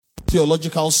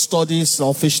theological studies,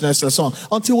 selfishness, and so on,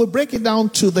 until we break it down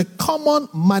to the common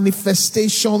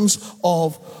manifestations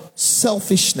of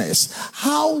selfishness.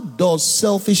 How does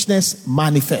selfishness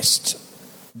manifest?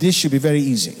 This should be very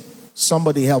easy.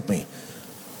 Somebody help me.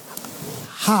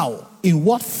 How? In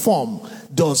what form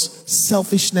does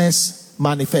selfishness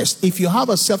manifest? If you have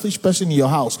a selfish person in your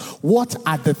house, what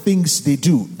are the things they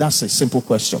do? That's a simple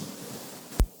question.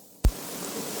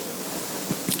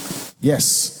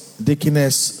 Yes,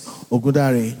 Deaconess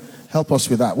Ogudari, help us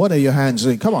with that. What are your hands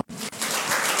doing? Come on.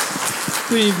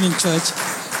 Good evening, church.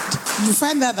 You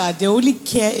find out that they only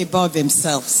care about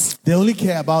themselves. They only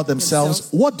care about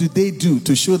themselves. What do they do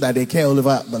to show that they care all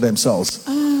about themselves?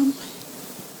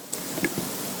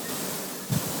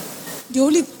 They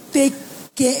only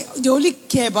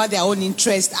care about their own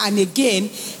interest, and again,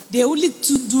 they only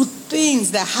do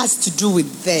things that has to do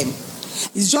with them.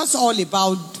 It's just all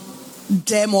about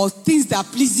them or things that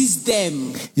pleases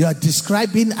them. You are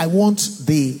describing, I want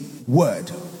the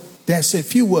word. There's a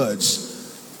few words.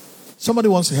 Somebody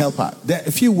wants to help her. There are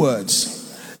a few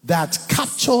words that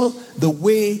capture the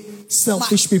way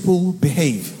selfish people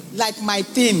behave. Like my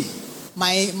thing.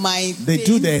 My they thing,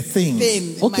 do their thing.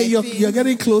 Okay, you're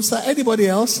getting closer. Anybody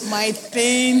else? My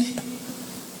thing.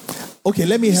 Okay,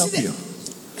 let me help you.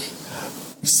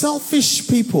 Selfish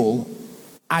people,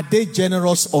 are they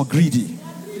generous or greedy?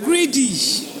 Greedy.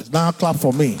 Now clap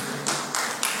for me.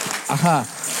 Aha.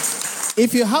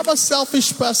 If you have a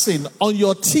selfish person on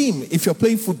your team, if you're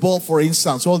playing football, for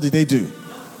instance, what do?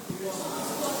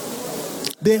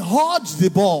 They hoard the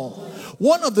ball.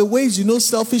 One of the ways you know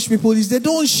selfish people is they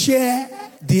don't share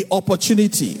the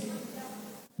opportunity.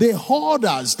 They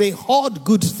hoarders, they hoard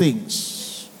good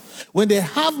things. When they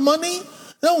have money,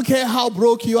 they don't care how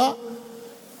broke you are.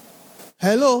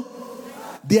 Hello?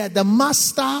 They are the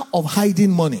master of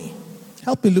hiding money.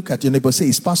 Help me look at your neighbor. Say,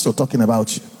 is pastor talking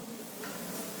about you?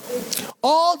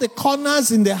 All the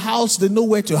corners in the house, they know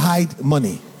where to hide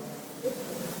money.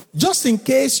 Just in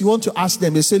case you want to ask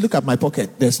them, they say, look at my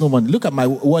pocket, there's no money. Look at my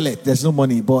wallet, there's no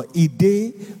money. But it day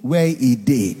where it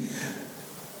day.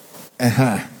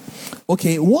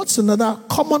 Okay, what's another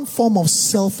common form of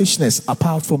selfishness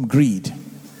apart from greed?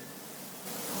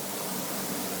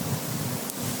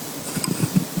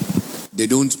 They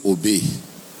don't obey.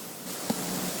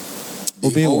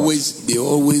 They always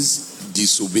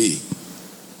disobey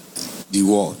the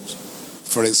word.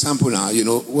 For example, now,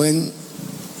 when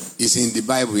it's in the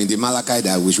Bible, in the Malachi,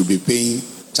 that we should be paying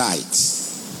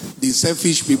tithes. The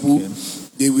selfish people,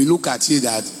 they will look at it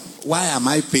that, why am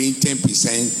I paying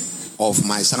 10% of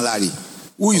my salary?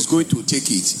 Who is going to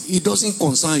take it? It doesn't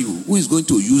concern you. Who is going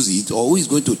to use it or who is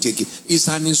going to take it? It's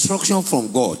an instruction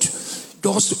from God.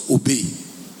 Just obey.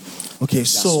 Okay,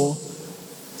 so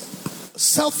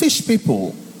selfish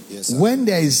people, yes, when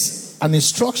there is an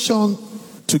instruction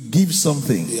to give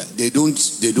something, they don't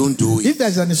do it. If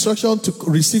there's an instruction to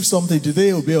receive something, do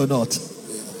they obey or not?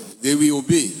 They will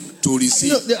obey to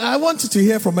receive. I want you to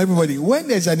hear from everybody. When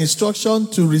there's an instruction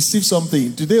to receive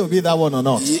something, do they obey that one or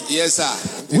not? Yes,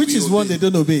 sir. Which is one they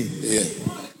don't obey? Yeah.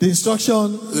 The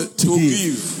instruction to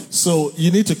give. So you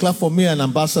need to clap for me, an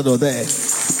ambassador there.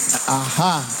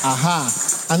 Aha.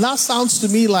 And that sounds to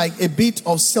me like a bit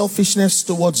of selfishness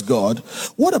towards God.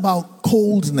 What about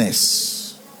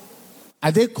coldness?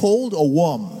 Are they cold or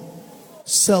warm?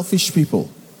 Selfish people.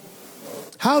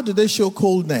 How do they show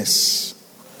coldness?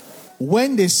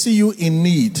 When they see you in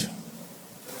need.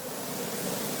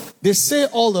 They say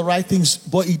all the right things,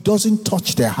 but it doesn't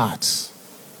touch their hearts.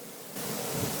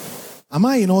 Am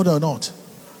I in order or not?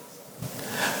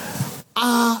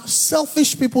 Are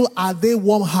selfish people, are they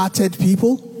warm-hearted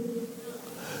people?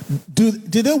 Do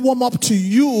they warm up to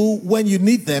you when you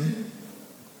need them?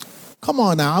 Come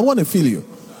on now, I want to feel you.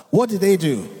 What do?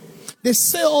 They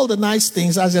say all the nice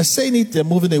things. As they're saying it, they're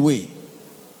moving away.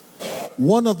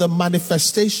 One of the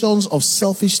manifestations of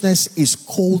selfishness is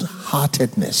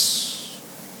cold-heartedness.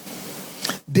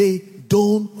 They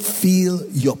don't feel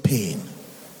your pain.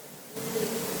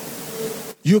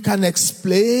 You can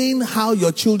explain how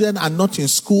your children are not in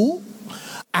school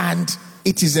and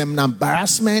it is an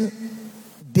embarrassment.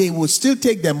 They will still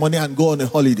take their money and go on a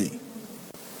holiday.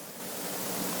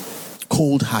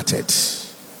 Cold-hearted.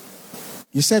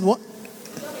 You said what?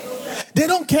 They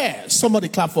don't care. Somebody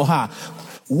clap for her.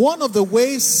 One of the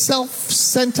ways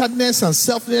self-centeredness and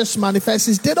selfishness manifests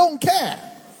is they don't care.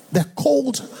 They're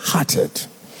cold-hearted.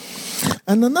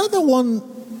 And another one,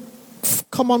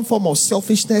 common form of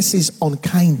selfishness is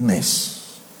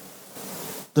unkindness.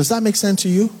 Does that make sense to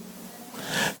you?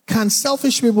 Can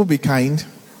selfish people be kind?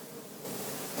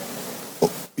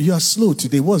 Oh, you are slow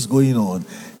today. What's going on?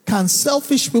 Can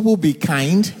selfish people be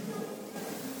kind?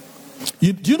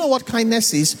 Do you know what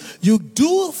kindness is? You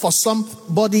do for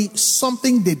somebody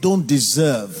something they don't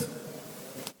deserve.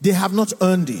 They have not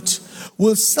earned it.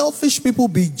 Will selfish people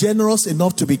be generous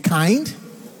enough to be kind?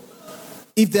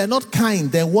 If they're not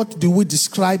kind, then what do we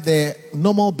describe their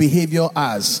normal behavior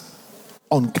as?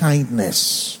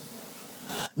 Unkindness.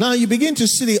 Now you begin to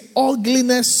see the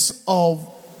ugliness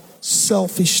of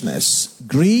selfishness.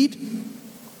 Greed,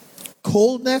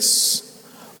 coldness,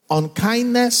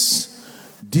 unkindness,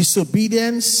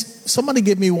 disobedience. Somebody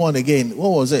give me one again. What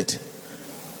was it?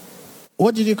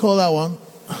 What did you call that one?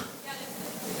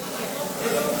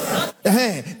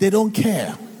 They don't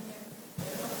care.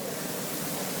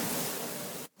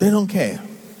 They don't care.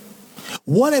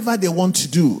 Whatever they want to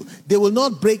do, they will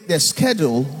not break their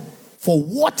schedule for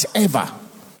whatever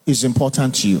is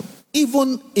important to you,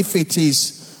 even if it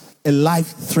is a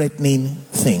life-threatening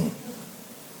thing.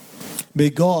 May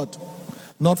God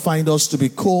not find us to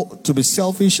be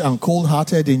selfish and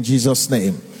cold-hearted in Jesus'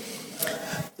 name.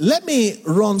 Let me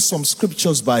run some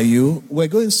scriptures by you. We're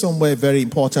going somewhere very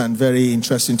important, very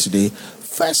interesting today.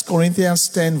 1 Corinthians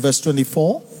 10 verse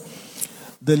 24.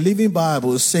 The Living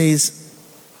Bible says,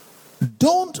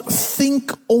 don't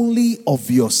think only of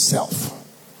yourself.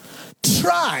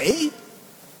 Try,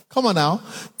 come on now,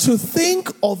 to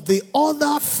think of the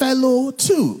other fellow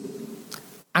too.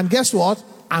 And guess what?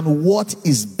 And what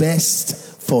is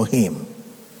best for him.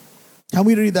 Can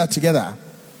we read that together?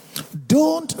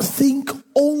 Don't think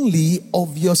only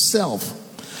of yourself.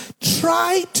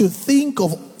 Try to think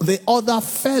of the other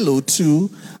fellow too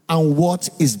and what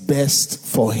is best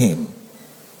for him.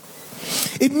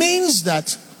 It means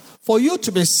that for you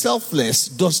to be selfless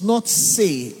does not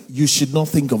say you should not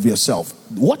think of yourself.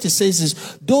 What it says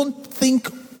is don't think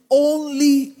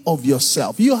only of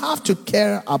yourself. You have to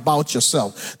care about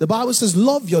yourself. The Bible says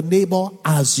love your neighbor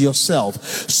as yourself.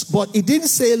 But it didn't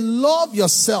say love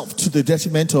yourself to the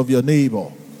detriment of your neighbor.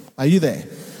 Are you there?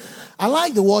 I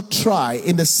like the word try.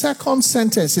 In the second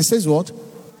sentence it says what?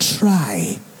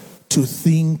 Try to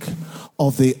think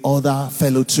of the other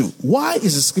fellow too. Why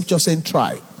is the scripture saying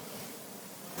try?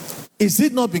 Is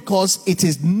it not because it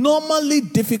is normally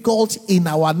difficult in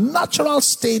our natural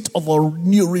state of a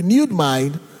renewed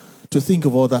mind to think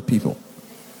of other people?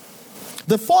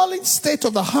 The fallen state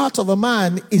of the heart of a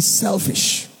man is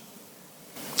selfish.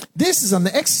 This is an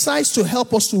exercise to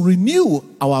help us to renew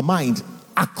our mind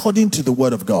according to the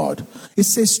word of God. It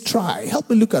says try.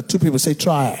 Help me look at two people. Say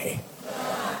try.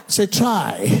 Say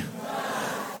try.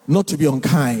 Not to be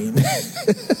unkind.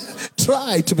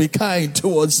 Try to be kind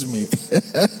towards me.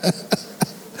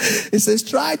 It says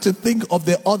try to think of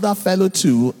the other fellow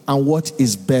too and what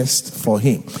is best for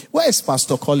him. Where is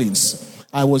Pastor Collins?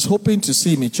 I was hoping to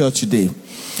see him in church today.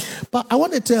 But I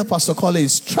want to tell Pastor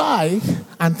Collins, try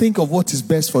and think of what is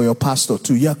best for your pastor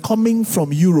too. You're coming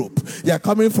from Europe. You're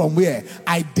coming from where?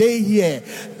 I day here.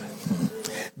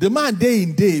 The man day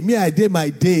in day. Me, I day my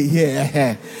day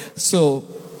here. So,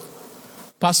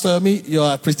 Pastor Femi, you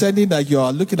are pretending that you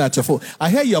are looking at your phone. I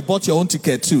hear you bought your own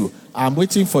ticket too. I'm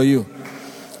waiting for you.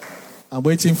 I'm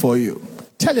waiting for you.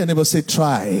 Tell your neighbor, say,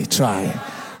 try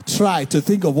to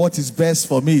think of what is best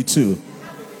for me too.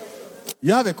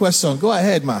 You have a question? Go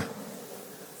ahead, ma.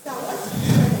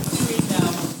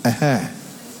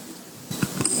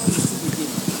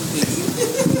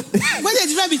 What's the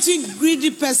difference between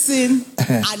greedy person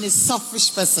and a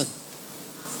selfish person?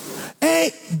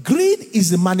 Greed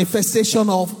is a manifestation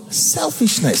of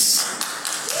selfishness.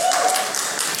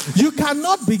 You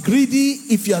cannot be greedy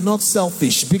if you are not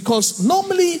selfish, because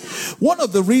normally one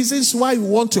of the reasons why we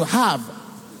want to have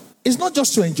is not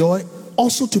just to enjoy,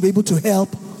 also to be able to help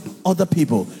other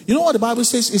people. You know what the Bible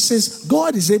says? It says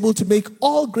God is able to make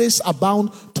all grace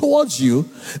abound towards you,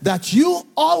 that you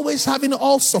always having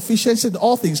all sufficiency in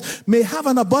all things may have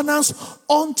an abundance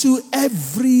unto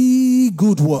every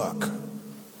good work.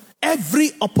 Every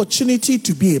opportunity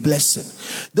to be a blessing.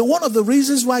 One of the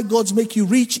reasons why God's make you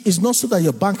rich is not so that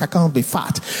your bank account be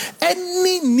fat.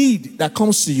 Any need that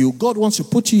comes to you, God wants to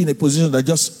put you in a position that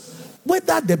just,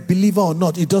 whether the believer or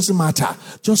not, it doesn't matter.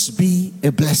 Just be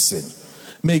a blessing.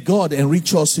 May God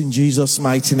enrich us in Jesus'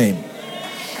 mighty name.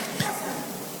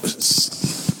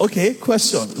 Okay,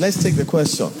 question. Let's take the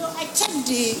question. No, I checked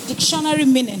the dictionary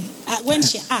meaning when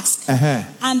she asked.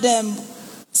 And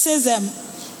says,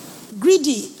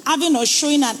 greedy, having or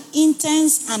showing an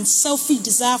intense and selfish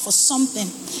desire for something,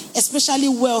 especially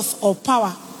wealth or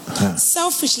power.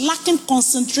 Selfish, lacking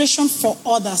concentration for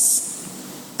others.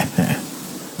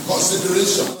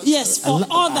 Consideration. Yes, for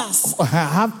others.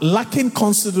 Lacking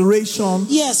consideration.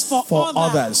 Yes, for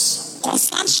others.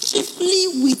 Concerned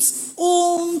chiefly with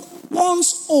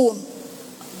one's own.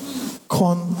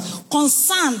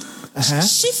 Concerned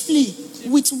chiefly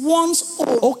with one's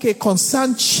own. Okay,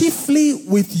 concerned chiefly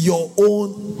with your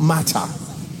own matter.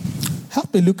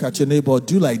 Help me look at your neighbor.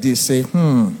 Do like this. Say,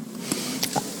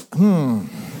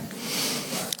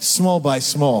 small by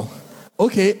small.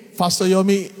 Okay, Pastor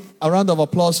Yomi, a round of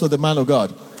applause for the man of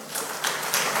God.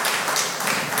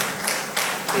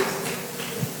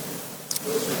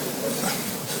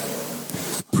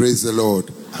 Praise the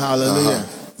Lord. Hallelujah.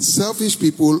 Selfish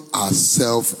people are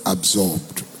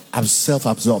self-absorbed. I'm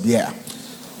self-absorbed, yeah.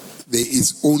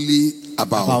 It's only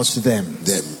about them,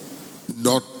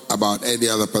 not about any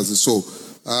other person. So,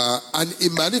 and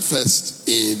it manifests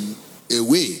in a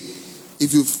way.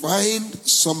 If you find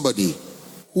somebody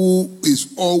who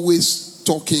is always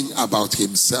talking about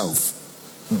himself,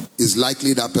 it's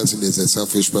likely that person is a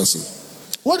selfish person.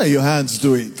 What are your hands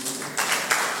doing?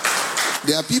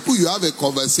 There are people you have a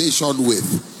conversation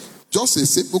with, just a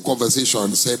simple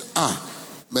conversation, said,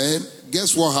 man,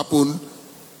 guess what happened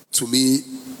to me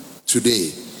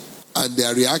today? And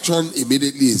their reaction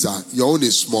immediately is that your own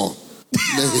is small.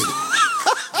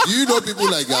 Do you know people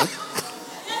like that?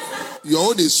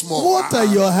 Your own is small. What are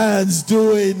your hands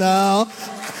doing now?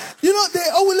 You know, they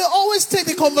will always take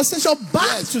the conversation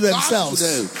back to themselves. Back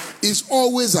to them. It's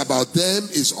always about them.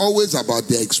 It's always about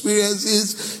their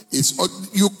experiences.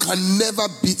 You can never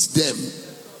beat them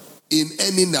in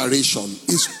any narration.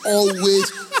 It's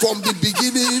always from the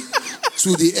beginning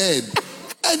to the end.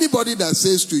 Anybody that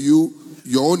says to you,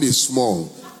 your own is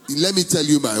small, let me tell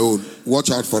you my own.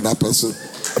 Watch out for that person.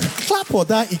 Clap for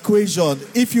that equation.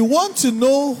 If you want to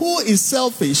know who is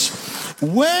selfish,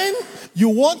 when you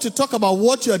want to talk about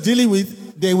what you're dealing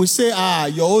with, they will say,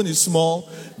 your own is small.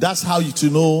 That's how you to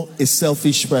know a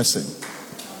selfish person.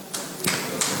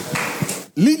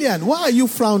 Lillian, why are you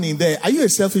frowning there? Are you a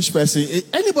selfish person?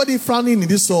 Anybody frowning in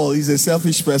this hall is a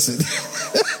selfish person.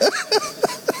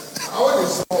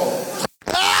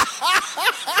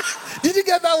 Did you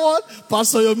get that one?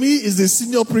 Pastor Yomi is the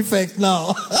senior prefect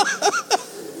now.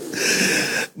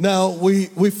 Now,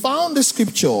 we found the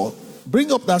scripture.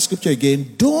 Bring up that scripture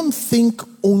again. Don't think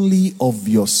only of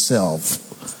yourself.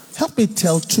 Help me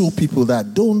tell two people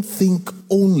that. Don't think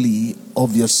only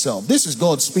of yourself. This is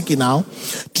God speaking now.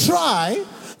 Try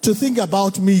to think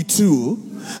about me too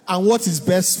and what is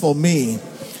best for me.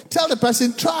 Tell the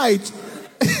person, try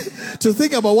to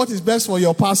think about what is best for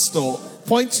your pastor.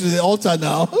 Point to the altar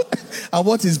now and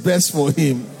what is best for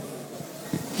him.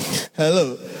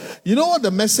 Hello. You know what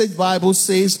the Message Bible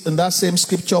says in that same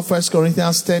scripture, 1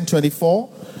 Corinthians 10:24?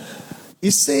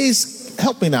 It says,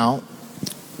 help me now,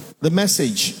 the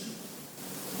Message.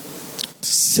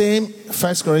 Same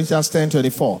 1 Corinthians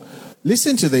 10:24.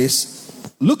 Listen to this.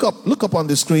 Look up on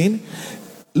the screen.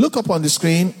 Look up on the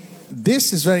screen.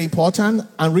 This is very important.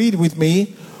 And read with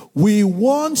me. We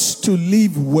want to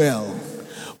live well,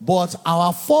 but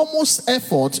our foremost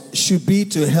effort should be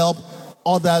to help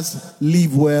others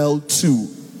live well too.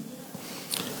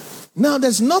 Now,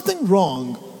 there's nothing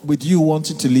wrong with you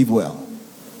wanting to live well.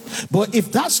 But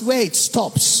if that's where it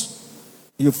stops,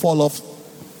 you fall off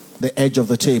the edge of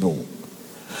the table.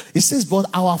 It says, but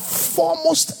our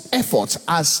foremost effort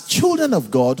as children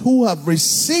of God who have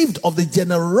received of the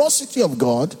generosity of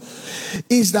God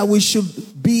is that we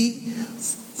should be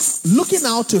looking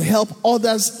out to help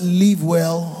others live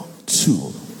well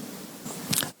too.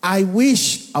 I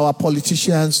wish our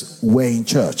politicians were in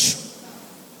church.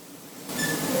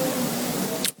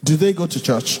 Do they go to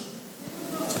church?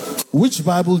 Which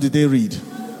Bible did they read?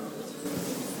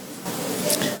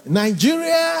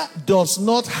 Nigeria does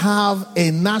not have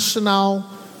a national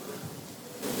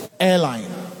airline.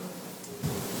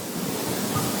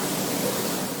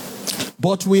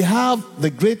 But we have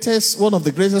one of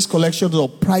the greatest collections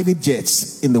of private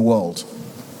jets in the world.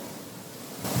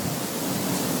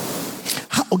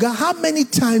 How many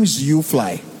times do you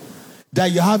fly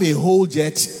that you have a whole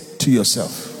jet to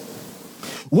yourself?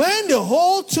 When the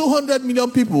whole 200 million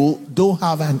people don't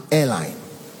have an airline,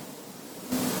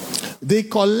 the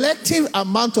collective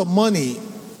amount of money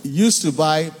used to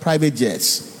buy private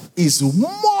jets is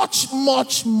much,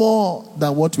 much more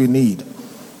than what we need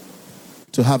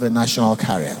to have a national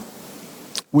carrier.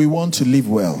 We want to live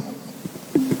well.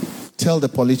 Tell the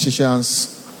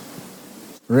politicians,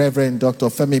 Reverend Dr.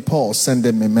 Femi Paul, send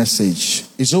them a message.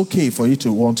 It's okay for you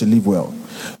to want to live well,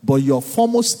 but your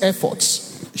foremost efforts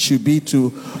should be to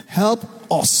help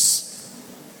us,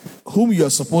 whom you are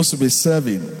supposed to be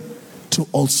serving, to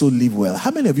also live well.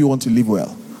 How many of you want to live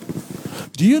well?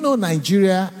 Do you know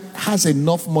Nigeria has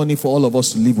enough money for all of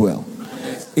us to live well?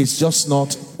 It's just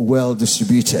not well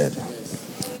distributed.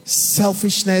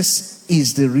 Selfishness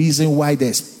is the reason why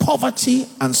there's poverty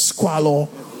and squalor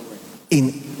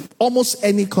in almost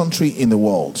any country in the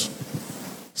world.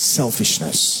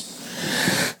 Selfishness.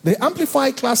 The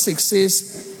Amplified Classic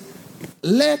says,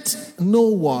 let no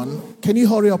one, can you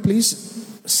hurry up please?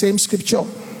 Same scripture.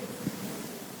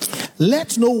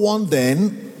 Let no one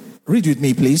then, read with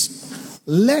me please.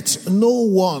 Let no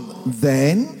one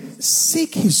then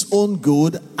seek his own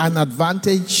good and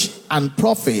advantage and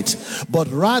profit, but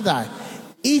rather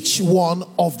each one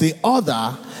of the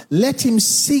other, let him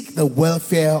seek the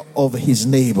welfare of his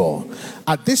neighbor.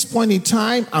 At this point in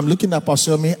time, I'm looking at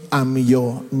Pastor Femi, I'm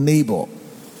your neighbor.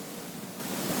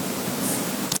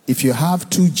 If you have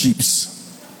 2 jeeps,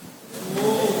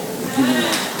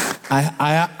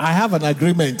 I have an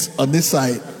agreement on this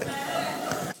side.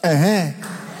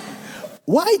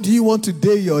 Why do you want to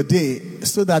day your day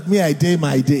so that me I day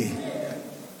my day?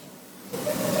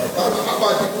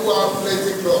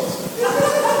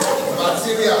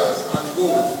 Materials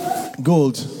and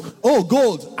gold. Oh,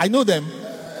 gold. I know them.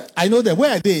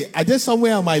 Where are they? Are they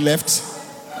somewhere on my left?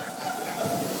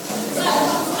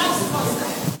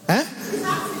 Huh?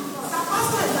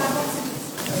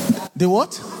 The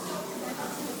what?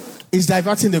 Is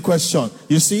diverting the question.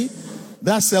 You see?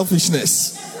 That's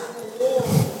selfishness.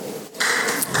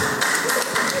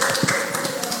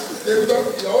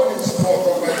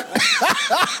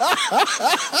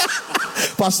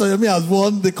 Pastor Femi has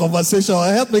won the conversation.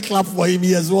 Help me clap for him.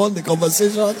 He has won the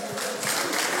conversation.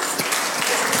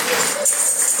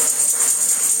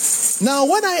 Now,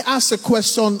 when I asked the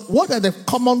question, what are the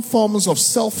common forms of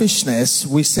selfishness?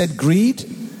 We said greed,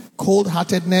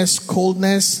 cold-heartedness,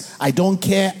 coldness, I don't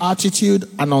care attitude,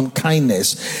 and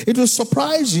unkindness. It will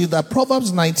surprise you that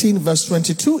Proverbs 19 verse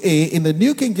 22a in the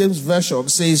New King James Version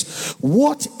says,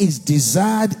 what is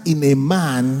desired in a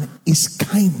man is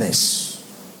kindness.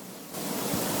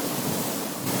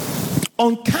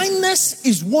 Unkindness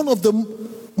is one of the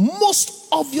most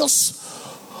obvious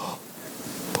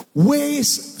ways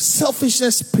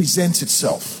selfishness presents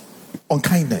itself.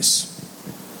 Unkindness.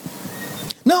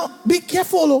 Now, be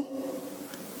careful.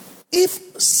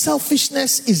 If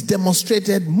selfishness is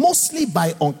demonstrated mostly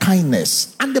by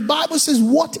unkindness, and the Bible says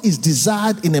what is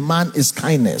desired in a man is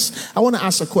kindness, I want to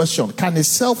ask a question. Can a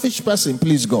selfish person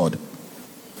please God?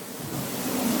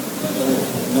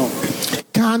 No.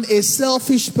 Can a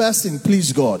selfish person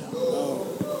please God?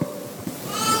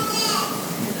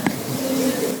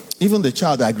 Even the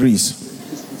child agrees.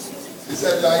 He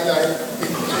said, lie.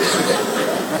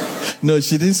 No,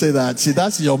 she didn't say that.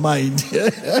 That's your mind.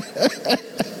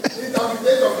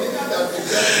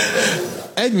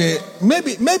 Anyway,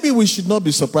 maybe we should not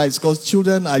be surprised because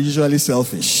children are usually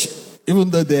selfish, even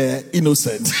though they're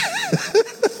innocent.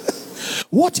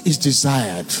 What is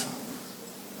desired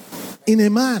in a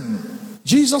man?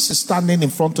 Jesus is standing in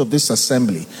front of this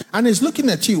assembly and is looking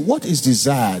at you. What is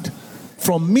desired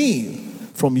from me,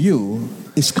 from you,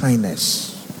 is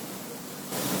kindness.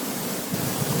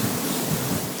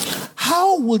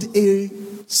 How would a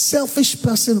selfish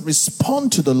person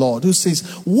respond to the Lord who says,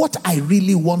 what I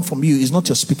really want from you is not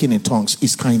your speaking in tongues,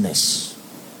 it's kindness?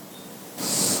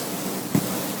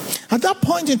 At that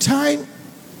point in time,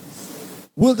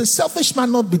 will the selfish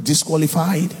man not be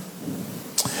disqualified?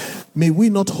 May we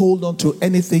not hold on to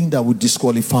anything that would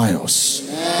disqualify us.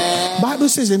 Bible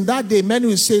says in that day, men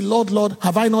will say, Lord, Lord,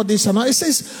 have I not this and that? It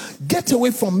says, get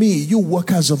away from me, you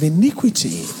workers of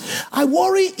iniquity. I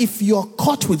worry if you're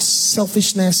caught with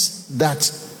selfishness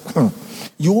that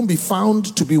you won't be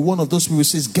found to be one of those people who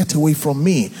says, get away from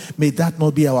me. May that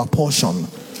not be our portion.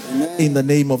 Amen. In the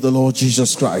name of the Lord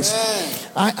Jesus Christ.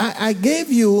 I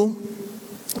gave you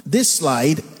this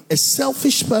slide. A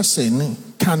selfish person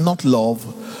cannot love,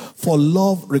 for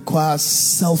love requires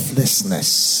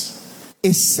selflessness.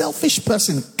 A selfish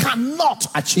person cannot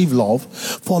achieve love,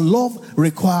 for love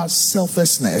requires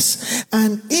selflessness.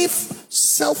 And if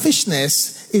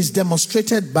selfishness is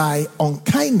demonstrated by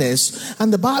unkindness,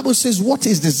 and the Bible says what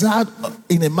is desired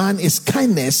in a man is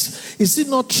kindness, is it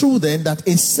not true then that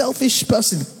a selfish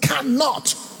person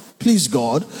cannot please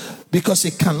God because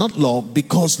it cannot love,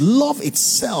 because love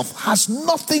itself has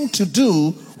nothing to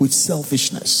do with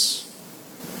selfishness?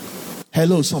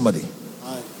 Hello, somebody.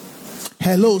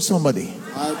 Hello, somebody.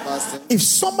 Hi, Pastor. If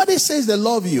somebody says they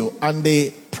love you and they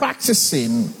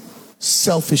practicing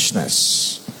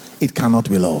selfishness, it cannot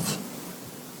be love.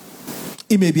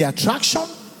 It may be attraction,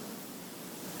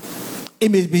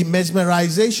 it may be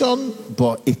mesmerization,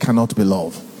 but it cannot be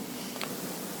love.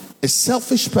 A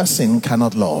selfish person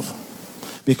cannot love,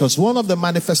 because one of the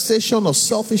manifestations of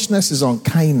selfishness is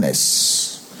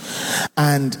unkindness.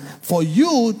 And for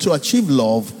you to achieve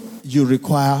love, you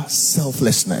require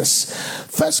selflessness.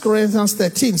 1 Corinthians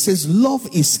 13 says, love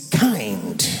is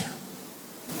kind.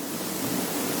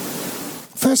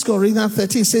 1 Corinthians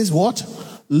 13 says what?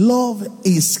 Love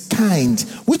is kind,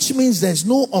 which means there's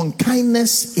no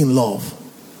unkindness in love.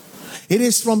 It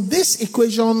is from this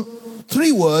equation,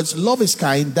 3 words, love is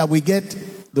kind, that we get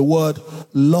the word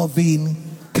loving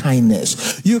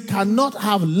kindness. You cannot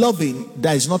have loving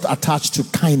that is not attached to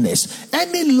kindness.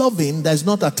 Any loving that is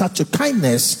not attached to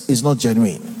kindness is not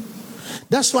genuine.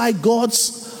 That's why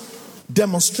God's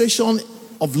demonstration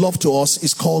of love to us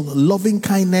is called loving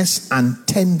kindness and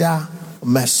tender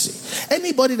mercy.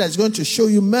 Anybody that's going to show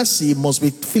you mercy must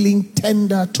be feeling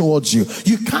tender towards you.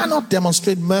 You cannot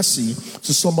demonstrate mercy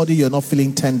to somebody you're not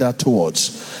feeling tender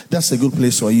towards. That's a good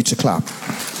place for you to clap.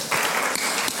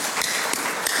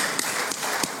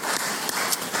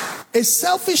 A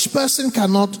selfish person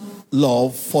cannot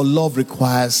love, for love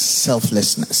requires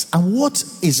selflessness. And what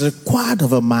is required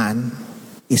of a man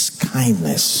is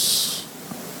kindness.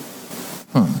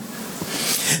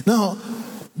 Now,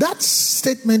 that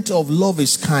statement of love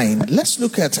is kind, let's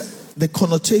look at the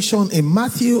connotation in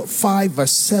Matthew 5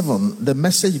 verse 7, the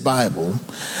Message Bible.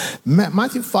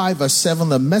 Matthew 5 verse 7,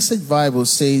 the Message Bible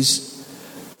says,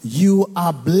 you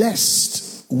are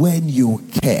blessed when you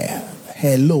care.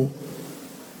 Hello.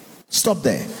 Stop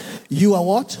there. You are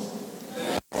what?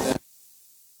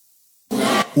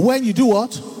 When you do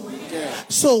what?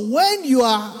 So when you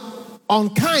are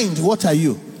unkind, what are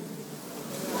you?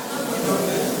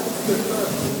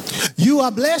 You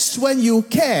are blessed when you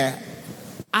care.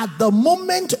 At the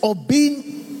moment of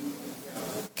being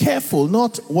careful,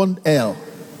 not one L,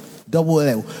 double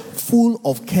L, full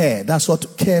of care. That's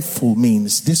what careful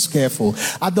means. This careful.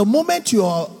 At the moment you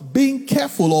are being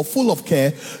careful or full of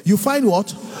care, you find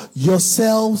what?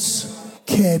 Yourselves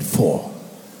cared for.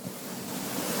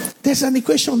 There's an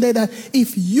equation there that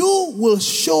if you will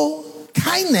show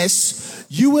kindness,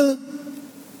 you will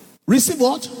receive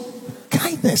what?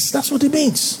 Kindness. That's what it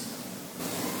means.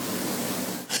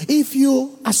 If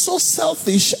you are so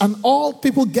selfish and all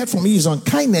people get from you is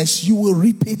unkindness, you will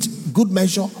reap it, good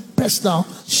measure, pressed down,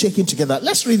 shaking together.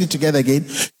 Let's read it together again.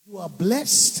 You are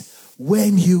blessed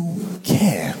when you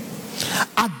care.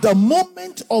 At the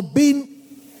moment of being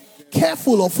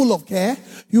careful or full of care,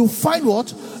 you find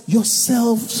what?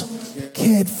 Yourselves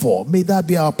cared for. May that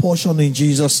be our portion in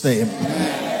Jesus' name.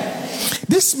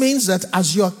 This means that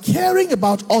as you are caring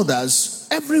about others,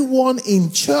 everyone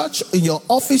in church, in your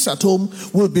office, at home,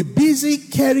 will be busy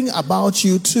caring about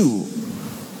you too.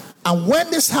 And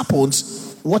when this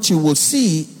happens, what you will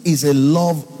see is a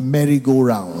love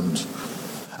merry-go-round.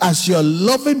 As you're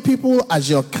loving people, as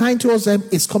you're kind towards them,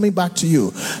 it's coming back to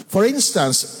you. For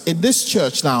instance, in this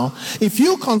church now, if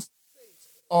you concentrate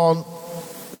on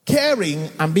caring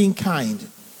and being kind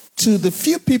to the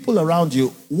few people around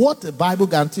you, what the Bible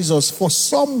guarantees us, for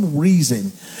some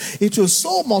reason, it will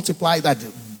so multiply that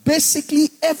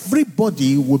basically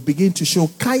everybody will begin to show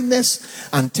kindness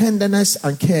and tenderness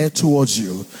and care towards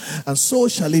you. And so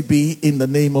shall it be in the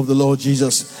name of the Lord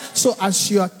Jesus. So as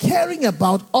you are caring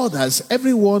about others,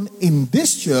 everyone in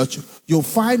this church, you'll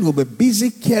find will be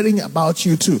busy caring about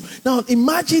you too. Now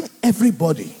imagine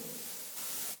everybody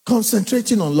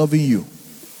concentrating on loving you,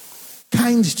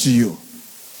 kind to you.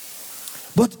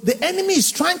 But the enemy is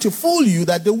trying to fool you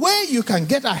that the way you can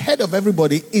get ahead of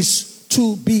everybody is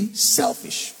to be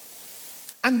selfish.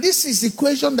 And this is the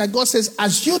equation that God says,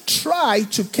 as you try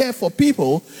to care for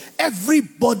people,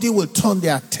 everybody will turn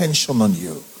their attention on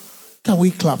you. Can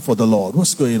we clap for the Lord?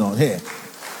 What's going on here?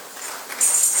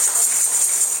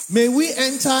 May we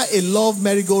enter a love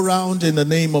merry-go-round in the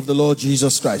name of the Lord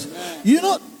Jesus Christ. You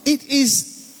know, it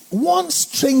is one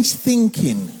strange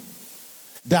thinking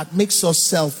that makes us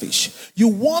selfish. You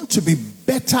want to be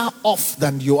better off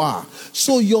than you are.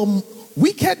 So your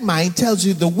wicked mind tells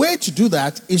you the way to do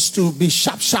that is to be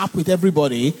sharp with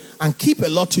everybody and keep a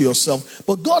lot to yourself.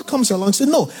 But God comes along and says,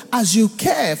 no, as you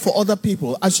care for other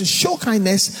people, as you show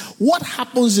kindness, what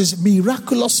happens is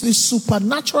miraculously,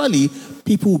 supernaturally,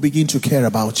 people will begin to care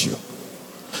about you.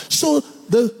 So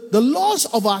the laws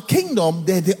of our kingdom,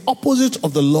 they're the opposite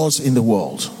of the laws in the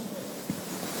world.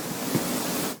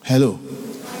 Hello.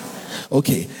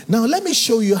 Okay, now let me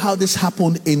show you how this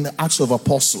happened in the Acts of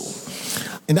Apostles.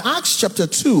 In Acts chapter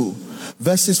 2,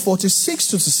 verses 46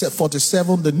 to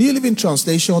 47, the New Living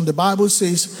Translation, the Bible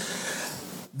says,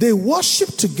 they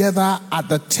worshiped together at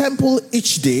the temple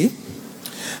each day,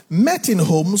 met in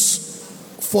homes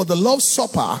for the Lord's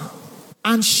Supper,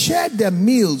 and shared their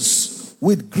meals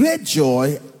with great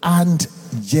joy and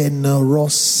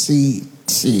generosity,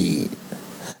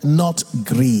 not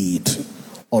greed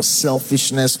or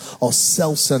selfishness or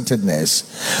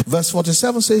self-centeredness. Verse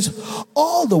 47 says,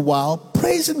 all the while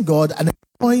praising God and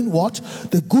enjoying what?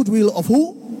 The goodwill of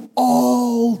who?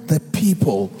 all the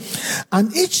people.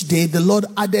 And each day the Lord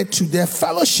added to their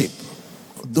fellowship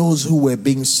those who were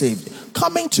being saved.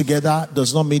 Coming together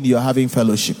does not mean you're having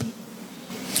fellowship.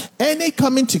 Any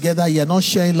coming together, you're not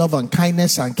sharing love and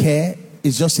kindness and care,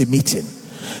 is just a meeting.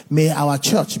 May our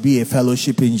church be a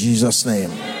fellowship in Jesus'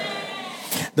 name.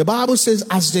 The Bible says,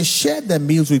 as they shared their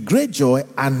meals with great joy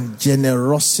and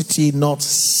generosity, not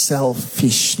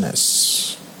selfishness.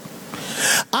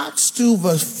 Acts 2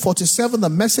 verse 47, the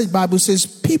Message Bible says,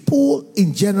 people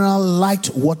in general liked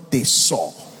what they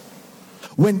saw.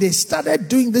 When they started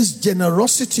doing this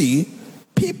generosity,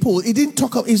 people,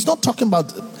 it's not talking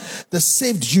about the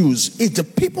saved Jews. It's the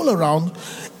people around.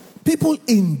 People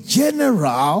in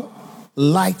general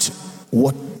liked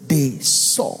what they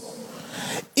saw.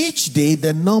 Each day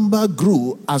the number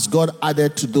grew as God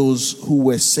added to those who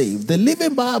were saved. The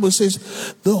Living Bible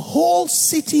says the whole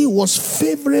city was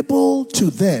favorable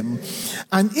to them,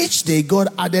 and each day God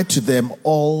added to them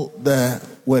all that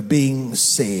were being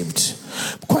saved.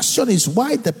 The question is,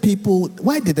 why did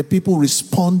the people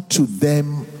respond to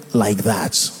them like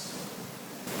that?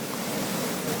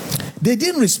 They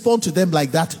didn't respond to them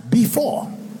like that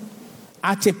before.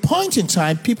 At a point in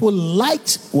time, people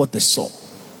liked what they saw.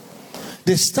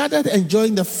 They started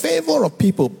enjoying the favor of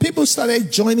people. People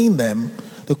started joining them.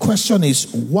 The question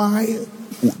is, why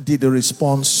did the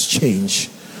response change?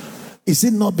 Is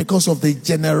it not because of the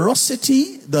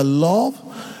generosity, the love?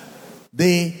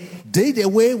 They did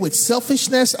away with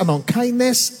selfishness and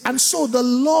unkindness, and so the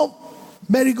love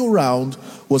merry-go-round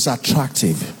was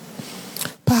attractive.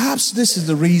 Perhaps this is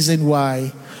the reason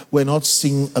why we're not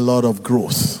seeing a lot of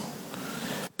growth.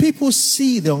 People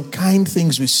see the unkind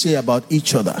things we say about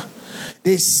each other.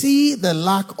 They see the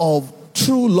lack of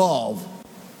true love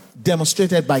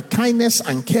demonstrated by kindness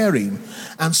and caring,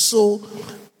 and so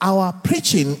our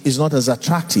preaching is not as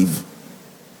attractive.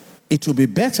 It will be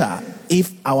better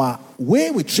if our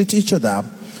way we treat each other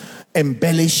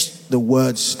embellish the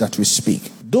words that we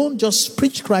speak. Don't just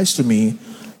preach Christ to me,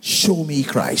 show me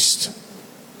Christ.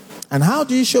 And how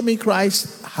do you show me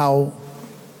Christ? How?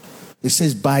 It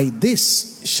says, by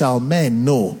this shall men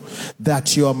know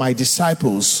that you are my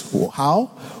disciples. How?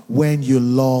 When you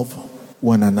love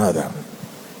one another.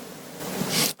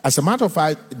 As a matter of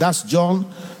fact, that's John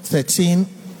 13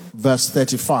 verse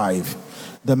 35.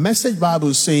 The Message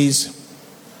Bible says,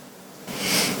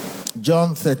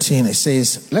 John 13, it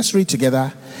says, let's read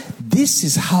together. This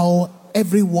is how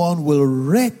everyone will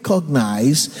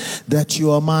recognize that you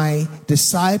are my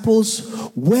disciples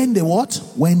when they what?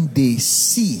 When they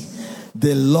see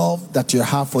the love that you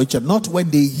have for each other, not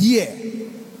when they hear.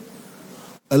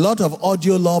 A lot of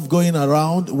audio love going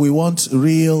around. We want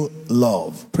real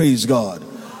love. Praise God.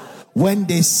 When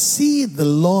they see the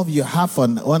love you have for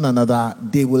one another,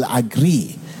 they will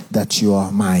agree that you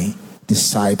are my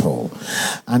disciple.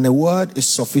 And the word is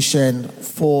sufficient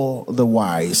for the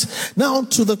wise. Now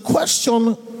to the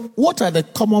question, what are the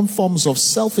common forms of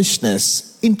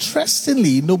selfishness?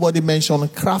 Interestingly, nobody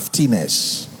mentioned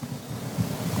craftiness.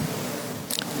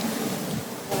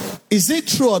 Is it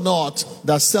true or not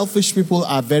that selfish people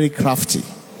are very crafty?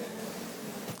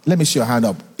 Let me see your hand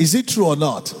up. Is it true or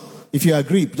not? If you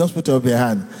agree, just put up your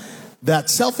hand. That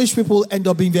selfish people end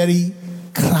up being very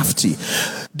crafty.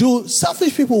 Do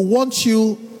selfish people want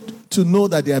you to know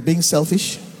that they are being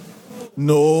selfish?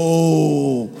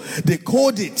 No. They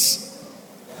code it.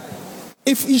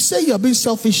 If you say you're being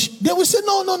selfish, they will say,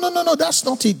 no, that's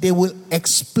not it. They will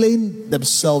explain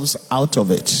themselves out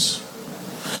of it.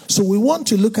 So we want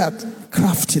to look at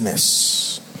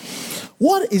craftiness.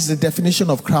 What is the definition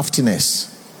of craftiness?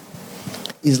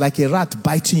 It's like a rat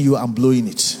biting you and blowing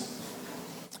it.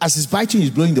 As it's biting,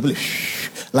 he's blowing the blow,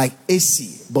 like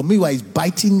AC. But meanwhile, he's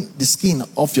biting the skin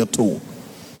off your toe.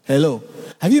 Hello.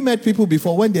 Have you met people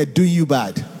before when they're doing you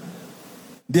bad?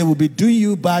 They will be doing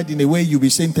you bad in a way you'll be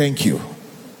saying thank you.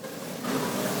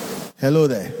 Hello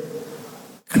there.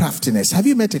 Craftiness. Have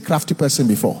you met a crafty person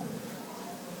before?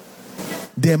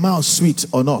 Their mouth sweet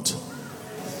or not?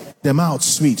 Their mouth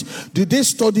sweet. Do they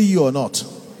study you or not?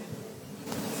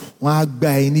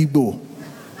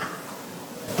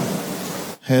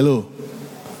 Hello.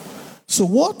 So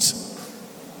what?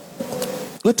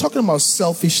 We're talking about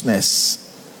selfishness.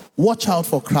 Watch out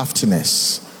for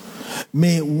craftiness.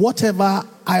 May whatever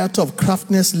iota of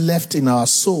craftiness left in our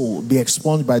soul be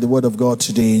expunged by the word of God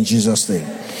today in Jesus' name.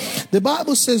 The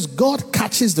Bible says God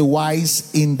catches the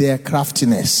wise in their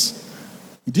craftiness.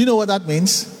 Do you know what that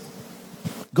means?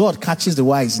 God catches the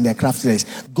wise in their craftiness.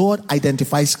 God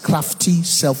identifies crafty,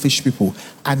 selfish people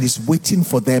and is waiting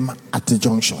for them at the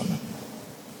junction.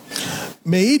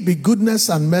 May it be goodness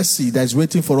and mercy that is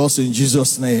waiting for us in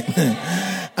Jesus' name.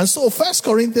 And so 1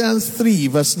 Corinthians 3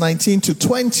 verse 19 to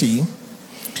 20,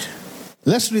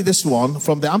 let's read this one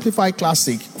from the Amplified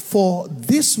Classic. For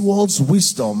this world's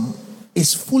wisdom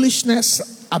is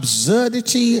foolishness,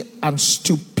 absurdity, and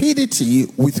stupidity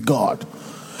with God.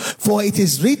 For it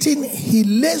is written, he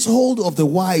lays hold of the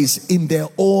wise in their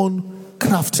own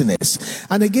craftiness.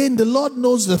 And again, the Lord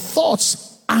knows the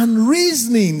thoughts and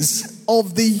reasonings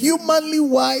of the humanly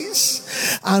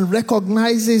wise and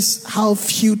recognizes how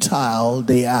futile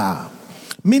they are.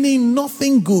 Meaning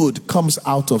nothing good comes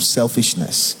out of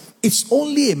selfishness. It's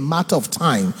only a matter of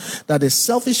time that a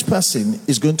selfish person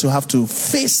is going to have to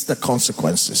face the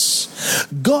consequences.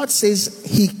 God says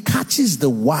he catches the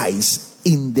wise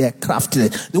in their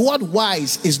craftiness. The word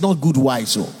wise is not good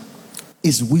wise,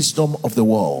 is wisdom of the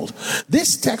world.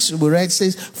 This text we read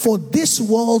says, for this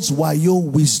world's wayo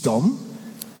wisdom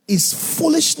is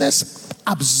foolishness,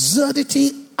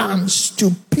 absurdity, and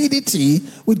stupidity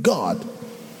with God.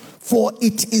 For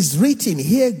it is written,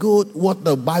 here go what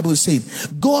the Bible is saying,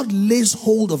 God lays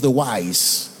hold of the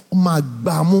wise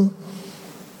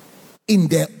in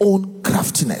their own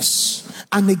craftiness.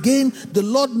 And again, the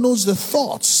Lord knows the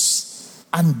thoughts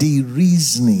and the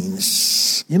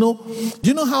reasonings. You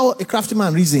know how a crafty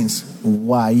man reasons?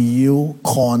 Why you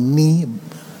corny,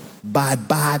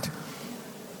 bad.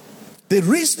 The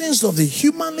reasonings of the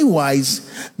humanly wise,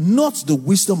 not the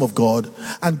wisdom of God.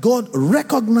 And God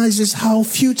recognizes how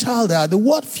futile they are. The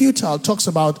word futile talks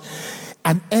about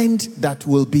an end that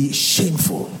will be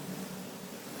shameful.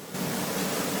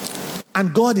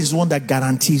 And God is the one that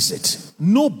guarantees it.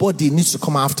 Nobody needs to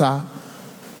come after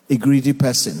a greedy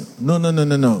person. No.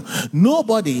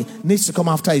 Nobody needs to come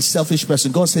after a selfish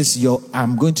person. God says,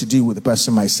 I'm going to deal with the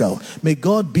person myself. May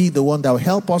God be the one that will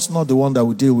help us, not the one that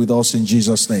will deal with us, in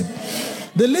Jesus' name.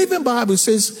 The Living Bible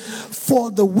says,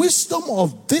 for the wisdom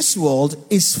of this world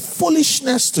is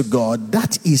foolishness to God.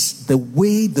 That is the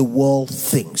way the world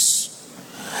thinks.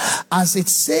 As it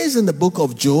says in the book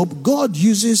of Job, God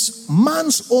uses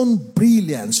man's own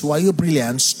brilliance,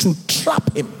 to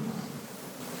trap him.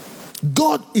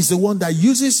 God is the one that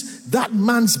uses that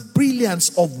man's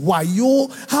brilliance of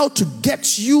wayo, how to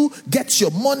get your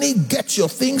money, get your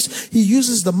things. He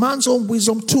uses the man's own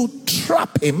wisdom to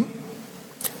trap him,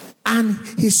 and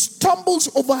he stumbles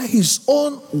over his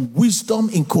own wisdom,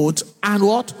 in quote, and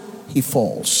what? He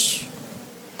falls.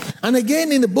 And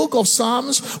again, in the book of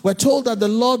Psalms, we're told that the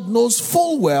Lord knows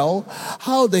full well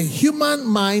how the human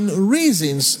mind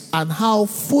reasons and how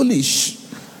foolish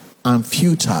and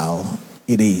futile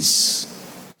it is.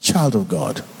 Child of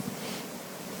God,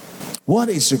 what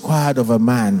is required of a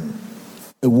man,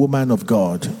 a woman of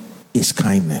God, is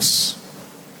kindness.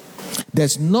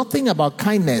 There's nothing about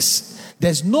kindness.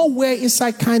 There's nowhere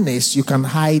inside kindness you can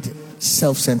hide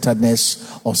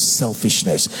self-centeredness or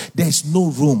selfishness. There's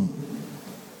no room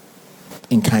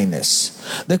in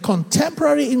kindness. The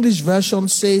contemporary English version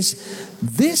says,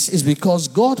 this is because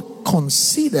God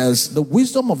considers the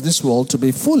wisdom of this world to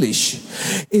be foolish.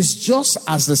 It's just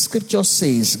as the scripture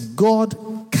says, God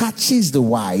catches the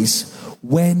wise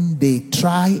when they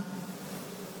try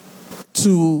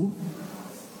to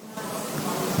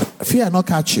fear not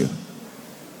catch you.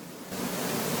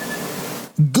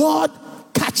 God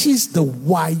catches the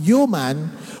wayo man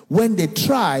when they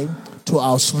try to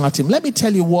outsmart him. Let me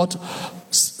tell you what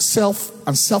self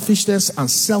and selfishness and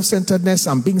self-centeredness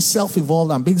and being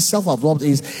self-involved and being self-absorbed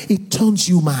is. It turns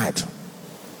you mad.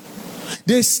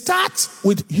 They start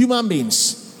with human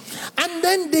beings and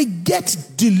then they get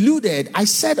deluded. I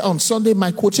said on Sunday,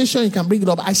 my quotation, you can bring it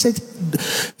up. I said,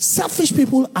 selfish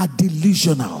people are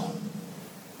delusional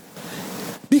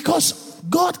because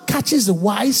God catches the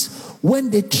wise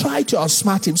when they try to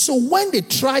outsmart him. So when they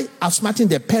try outsmarting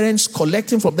their parents,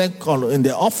 collecting from them in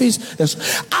their office,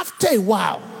 after a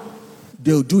while,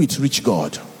 they'll do it to reach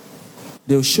God.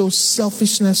 They'll show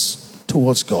selfishness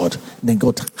towards God, and then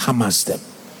God hammers them.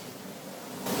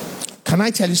 Can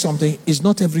I tell you something? It's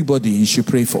not everybody you should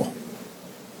pray for.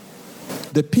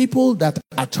 The people that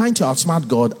are trying to outsmart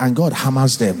God and God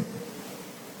hammers them.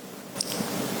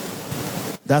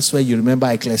 That's where you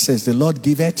remember Ecclesiastes says, the Lord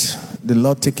giveth, the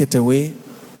Lord taketh away.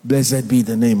 Blessed be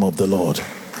the name of the Lord.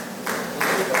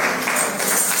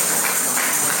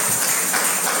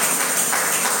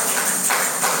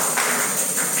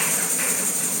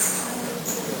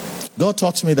 God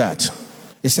taught me that.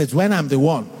 He said, when I'm the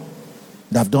one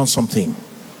that have done something,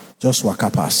 just waka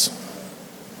pass.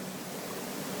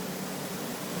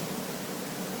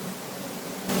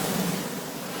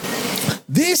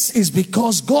 This This is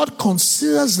because God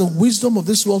considers the wisdom of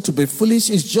this world to be foolish.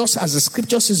 It's just as the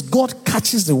scripture says, God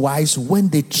catches the wise when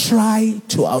they try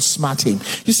to outsmart him.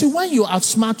 You see, when you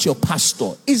outsmart your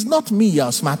pastor, it's not me you're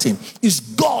outsmarting, it's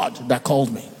God that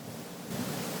called me.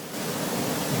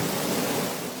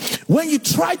 When you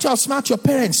try to outsmart your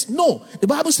parents, no, the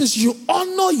Bible says you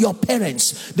honor your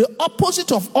parents. The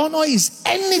opposite of honor is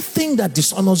anything that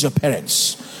dishonors your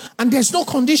parents. And there's no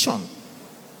condition.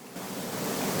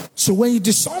 So when you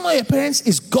dishonor your parents,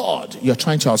 it's God you're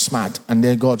trying to outsmart, and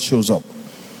then God shows up.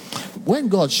 When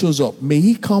God shows up, may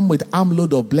he come with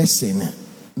armload of blessing,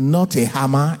 not a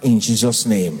hammer, in Jesus'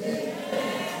 name.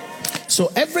 So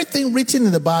everything written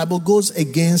in the Bible goes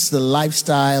against the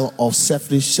lifestyle of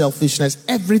selfishness.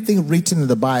 Everything written in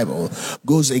the Bible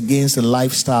goes against the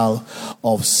lifestyle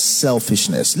of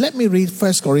selfishness. Let me read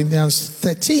 1 Corinthians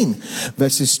 13,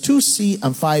 verses 2c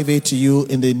and 5a to you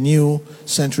in the New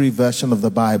Century Version of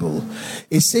the Bible.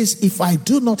 It says, if I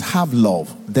do not have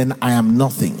love, then I am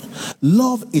nothing.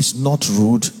 Love is not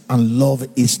rude, and love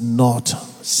is not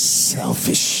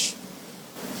selfish.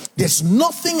 There's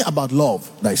nothing about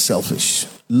love that is selfish.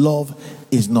 Love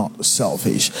is not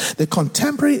selfish. The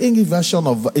contemporary English version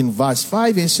in verse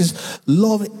 5 it says,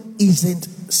 love isn't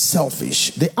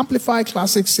selfish. The Amplified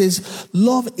Classic says,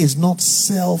 love is not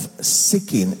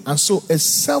self-seeking. And so a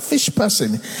selfish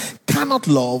person cannot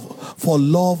love, for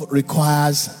love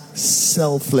requires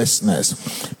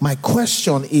selflessness. My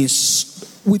question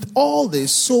is, with all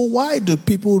this, so why do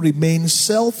people remain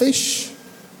selfish?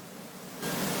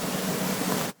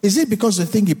 Is it because they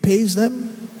think it pays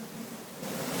them?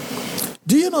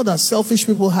 Do you know that selfish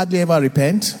people hardly ever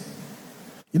repent?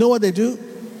 You know what they do?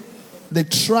 They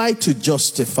try to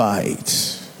justify it.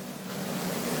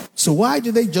 So why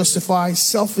do they justify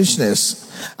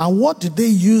selfishness? And what do they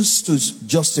use to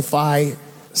justify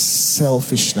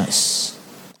selfishness?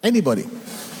 Anybody?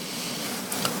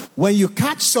 When you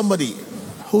catch somebody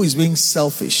who is being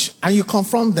selfish and you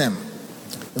confront them,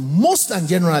 most and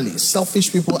generally, selfish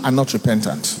people are not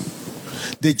repentant.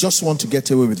 They just want to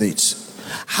get away with it.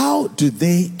 How do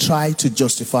they try to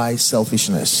justify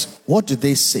selfishness? What do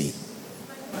they say?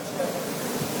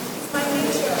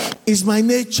 It's my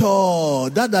nature.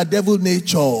 That's devil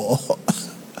nature.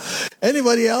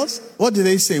 Anybody else? What do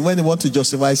they say when they want to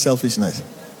justify selfishness?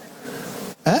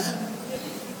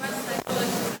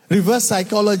 Reverse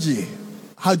psychology.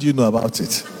 How do you know about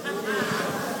it?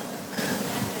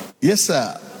 Yes,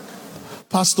 sir.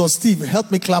 Pastor Steve, help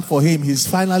me clap for him. He's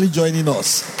finally joining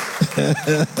us.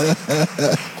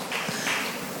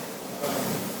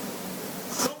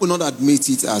 Will not admit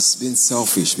it as being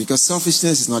selfish, because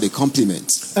selfishness is not a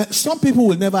compliment. Some people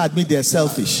will never admit they're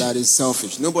selfish. That is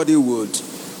selfish. Nobody would.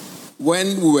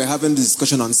 When we were having the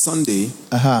discussion on Sunday,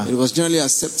 it was generally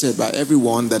accepted by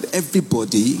everyone that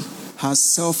everybody has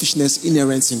selfishness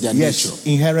inherent in their nature. Yes,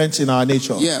 inherent in our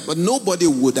nature. Yeah, but nobody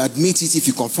would admit it. If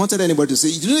you confronted anybody to say,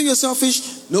 "You know you're selfish?"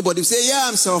 Nobody would say, "Yeah,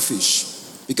 I'm selfish,"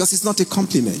 because it's not a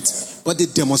compliment, but they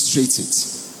demonstrate it.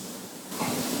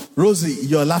 Rosie,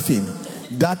 you're laughing.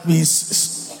 That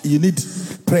means you need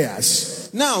prayers.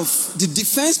 Now, the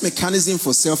defense mechanism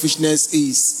for selfishness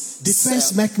is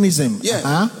defense mechanism.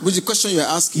 Yeah, which the question you're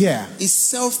asking. Yeah, is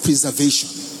self-preservation.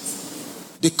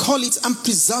 They call it, "I'm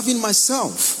preserving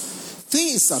myself."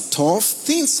 Things are tough.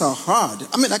 Things are hard.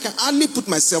 I mean, I can hardly put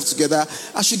myself together.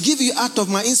 I should give you out of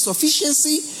my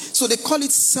insufficiency. So they call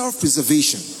it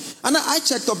self-preservation. And I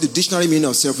checked up the dictionary meaning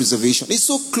of self-preservation. It's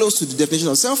so close to the definition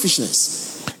of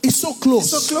selfishness. It's so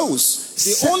close. It's so close.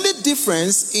 The only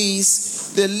difference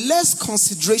is the less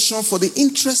consideration for the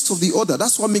interest of the other.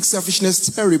 That's what makes selfishness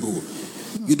terrible.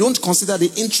 You don't consider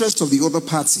the interest of the other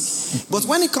party. But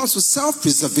when it comes to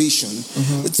self-preservation,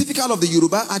 the typical of the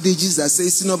Yoruba adages that say,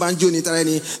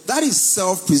 that is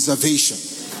self-preservation.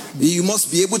 You must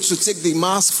be able to take the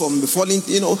mask from the falling,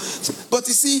 But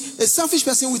you see, a selfish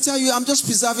person will tell you, "I'm just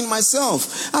preserving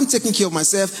myself. I'm taking care of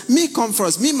myself. Me come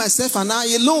first. Me, myself, and I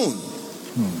alone."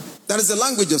 That is the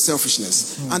language of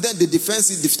selfishness. And then the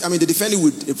defending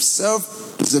with a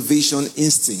self-preservation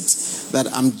instinct that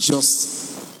I'm just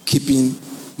keeping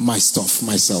my stuff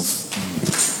myself.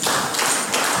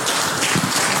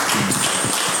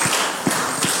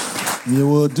 You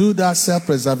will do that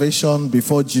self-preservation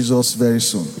before Jesus very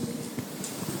soon.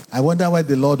 I wonder why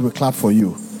the Lord will clap for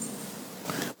you.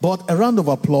 But a round of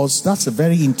applause. That's a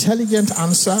very intelligent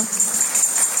answer.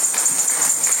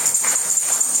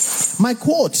 My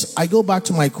quote, I go back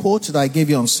to my quote that I gave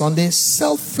you on Sunday.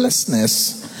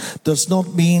 Selflessness does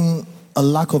not mean a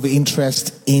lack of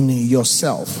interest in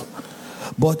yourself,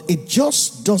 but it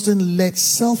just doesn't let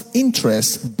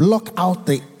self-interest block out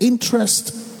the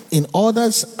interest in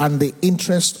others and the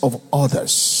interest of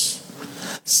others.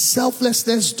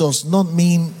 Selflessness does not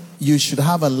mean you should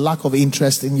have a lack of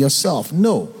interest in yourself.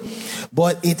 No.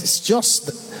 But it's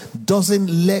just doesn't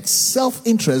let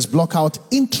self-interest block out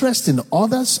interest in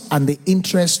others and the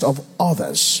interest of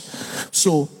others.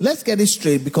 So let's get it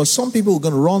straight, because some people are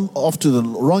going to run off to the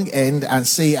wrong end and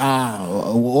say,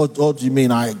 what do you mean?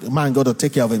 Man got to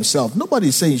take care of himself.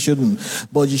 Nobody's saying you shouldn't,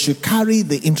 but you should carry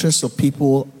the interests of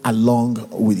people along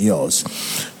with yours.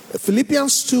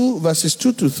 Philippians 2 verses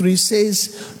 2-3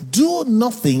 says, do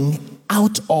nothing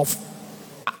out of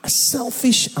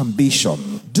selfish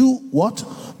ambition. Do what?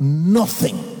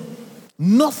 Nothing.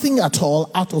 Nothing at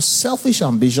all out of selfish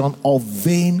ambition or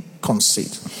vain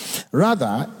conceit.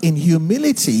 Rather, in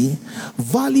humility,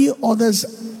 value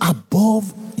others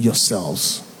above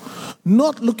yourselves,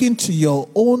 not looking to your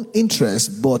own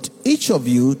interest, but each of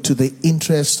you to the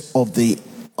interest of the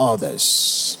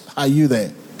others. Are you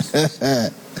there?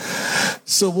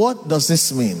 So what does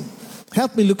this mean?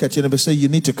 Help me look at your neighbor and say, you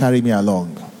need to carry me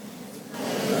along.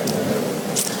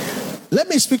 Let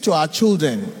me speak to our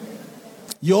children.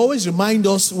 You always remind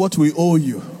us what we owe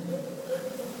you.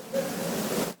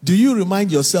 Do you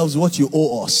remind yourselves what you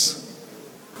owe us?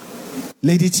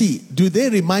 Lady T, do they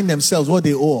remind themselves what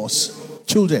they owe us?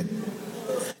 Children.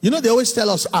 You know, they always tell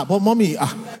us, but mommy,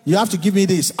 you have to give me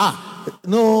this.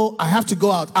 No, I have to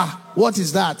go out. What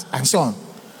is that? And so on.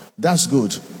 That's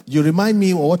good. You remind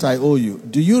me of what I owe you.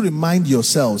 Do you remind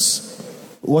yourselves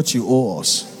what you owe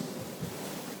us?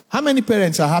 How many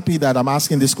parents are happy that I'm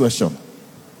asking this question?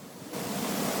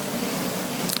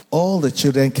 All the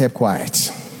children kept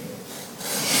quiet.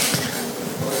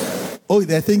 Oh,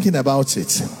 they're thinking about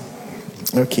it.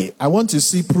 Okay, I want to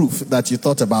see proof that you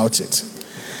thought about it.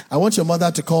 I want your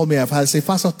mother to call me and say,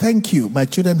 Pastor, thank you. My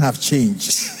children have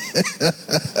changed.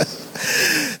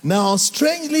 Now,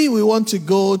 strangely, we want to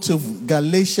go to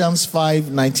Galatians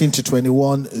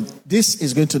 5:19-21. This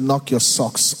is going to knock your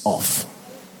socks off.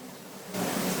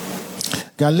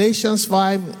 Galatians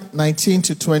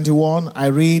 5:19-21, I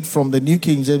read from the New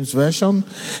King James Version.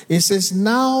 It says,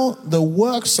 now the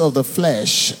works of the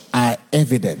flesh are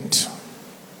evident.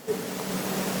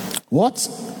 What?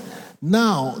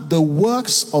 Now the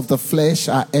works of the flesh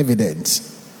are evident,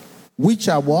 which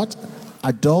are what?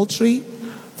 Adultery,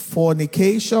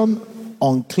 fornication,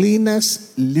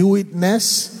 uncleanness,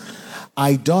 lewdness,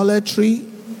 idolatry,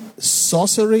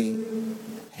 sorcery,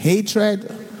 hatred,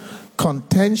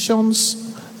 contentions,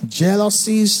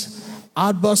 jealousies,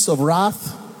 outbursts of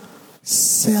wrath,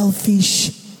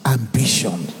 selfish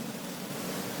ambition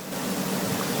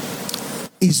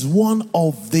is one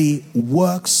of the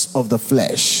works of the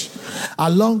flesh,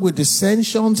 along with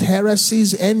dissensions,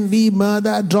 heresies, envy,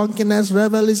 murder, drunkenness,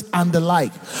 revelries, and the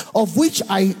like, of which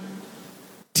I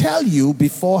tell you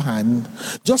beforehand,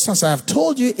 just as I have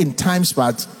told you in times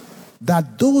past,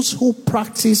 that those who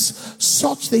practice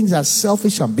such things as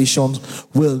selfish ambitions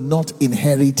will not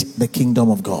inherit the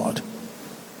kingdom of God.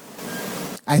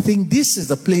 I think this is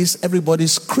the place everybody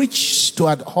screeches to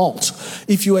a halt.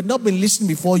 If you had not been listening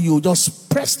before, you just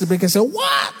press the brake and say,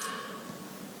 what?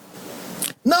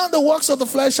 Now the works of the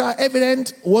flesh are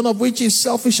evident, one of which is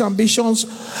selfish ambitions.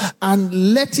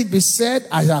 And let it be said,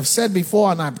 as I've said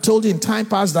before, and I've told you in time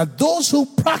past, that those who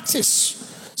practice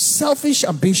selfish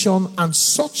ambition and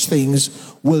such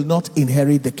things will not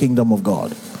inherit the kingdom of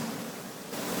God.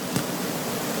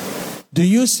 Do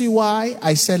you see why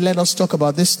I said let us talk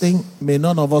about this thing? May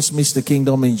none of us miss the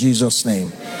kingdom in Jesus'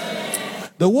 name.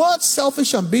 The word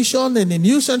selfish ambition in the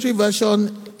New Century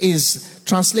Version is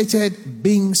translated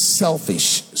being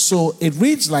selfish. So it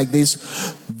reads like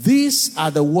this: these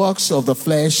are the works of the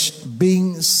flesh,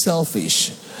 being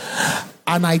selfish.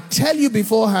 And I tell you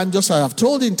beforehand, just as I have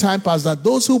told in time past, that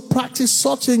those who practice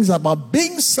such things about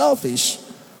being selfish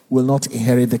will not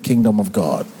inherit the kingdom of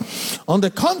God. On the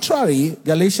contrary,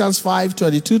 Galatians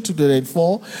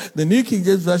 5:22-24, the New King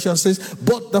James Version says,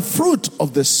 but the fruit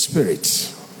of the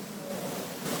Spirit.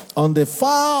 On the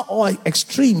far or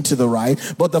extreme to the right,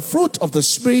 but the fruit of the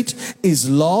Spirit is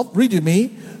love, read with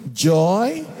me,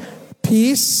 joy,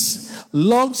 peace,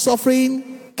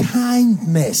 long-suffering,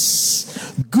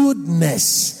 kindness,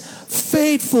 goodness,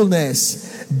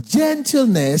 faithfulness,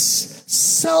 gentleness,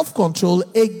 self-control.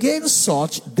 Against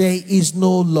such there is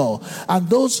no law. And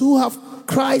those who have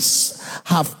Christ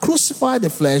have crucified the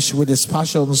flesh with its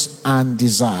passions and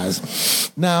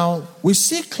desires. Now, we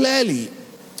see clearly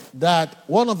that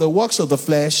one of the works of the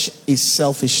flesh is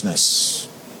selfishness.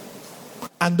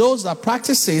 And those that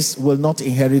practice this will not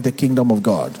inherit the kingdom of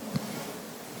God.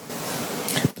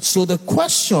 So the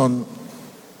question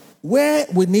where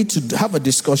we need to have a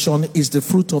discussion is the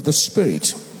fruit of the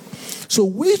Spirit. So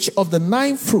which of the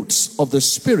 9 fruits of the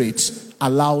Spirit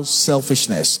allows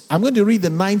selfishness? I'm going to read the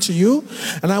 9 to you,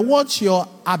 and I want your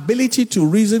ability to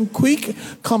reason quick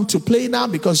come to play now,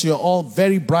 because you're all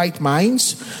very bright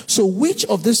minds. So which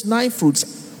of these 9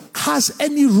 fruits has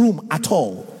any room at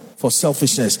all for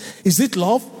selfishness? Is it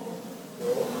love?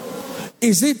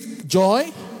 Is it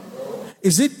joy?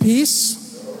 Is it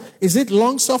peace? Is it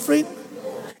long suffering?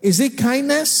 Is it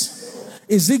kindness?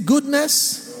 Is it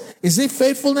goodness? Is it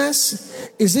faithfulness?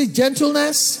 Is it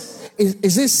gentleness?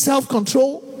 Is it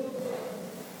self-control?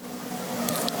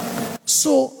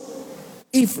 So,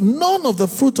 if none of the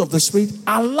fruit of the Spirit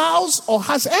allows or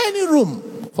has any room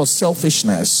for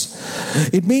selfishness,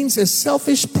 it means a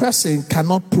selfish person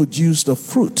cannot produce the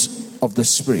fruit of the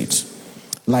Spirit,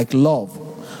 like love,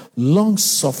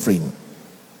 long-suffering.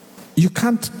 You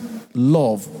can't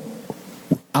love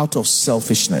out of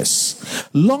selfishness.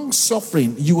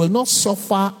 Long-suffering, you will not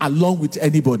suffer along with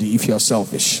anybody if you're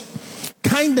selfish.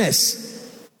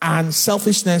 Kindness and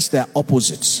selfishness, they're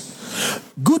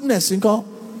opposites. Goodness,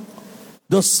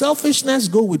 does selfishness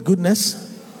go with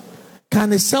goodness?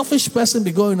 Can a selfish person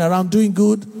be going around doing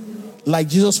good like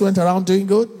Jesus went around doing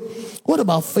good? What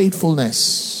about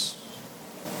faithfulness?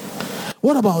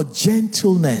 What about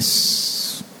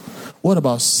gentleness? What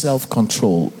about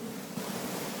self-control?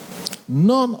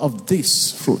 None of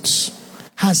these fruits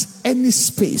has any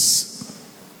space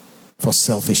for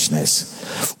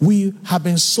selfishness. We have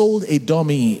been sold a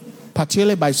dummy,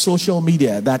 particularly by social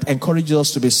media, that encourages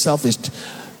us to be selfish.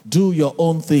 Do your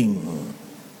own thing.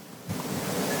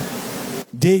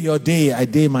 Day your day, I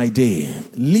day my day.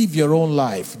 Live your own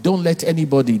life. Don't let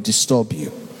anybody disturb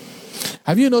you.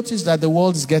 Have you noticed that the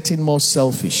world is getting more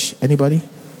selfish? Anybody?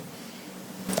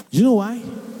 Do you know why?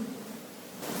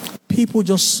 People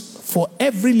just, for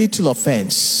every little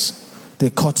offense, they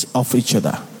cut off each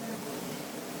other.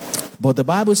 But the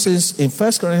Bible says in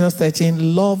 1 Corinthians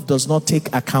 13, love does not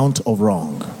take account of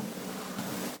wrong.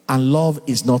 And love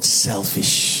is not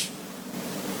selfish.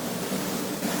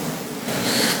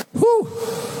 Whew.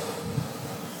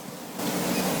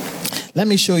 Let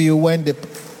me show you when the...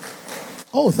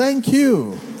 Oh, thank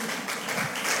you.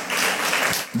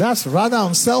 That's rather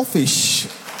unselfish.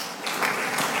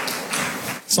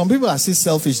 Some people are still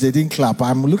selfish, they didn't clap.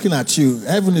 I'm looking at you.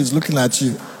 Heaven is looking at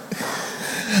you.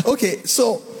 Okay,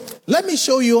 so let me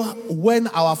show you when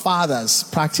our fathers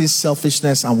practiced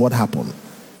selfishness and what happened.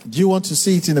 Do you want to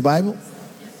see it in the Bible?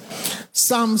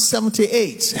 Psalm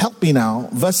 78. Help me now.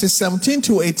 Verses 17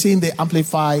 to 18, the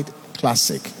Amplified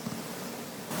Classic.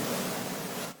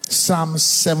 Psalm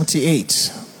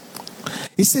 78.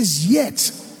 It says,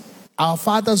 yet our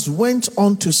fathers went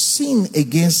on to sin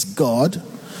against God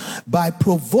by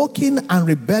provoking and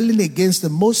rebelling against the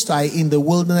Most High in the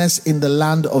wilderness in the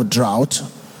land of drought.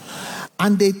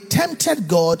 And they tempted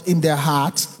God in their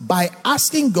heart by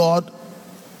asking God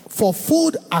for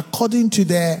food according to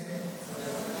their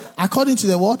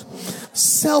what?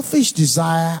 Selfish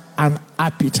desire and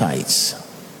appetites.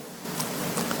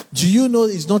 Do you know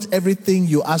it's not everything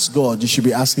you ask God, you should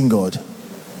be asking God?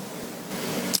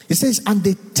 It says, and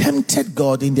they tempted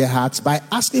God in their hearts by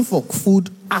asking for food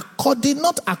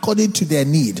not according to their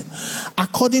need,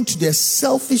 according to their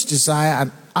selfish desire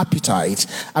and appetite.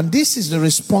 And this is the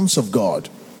response of God.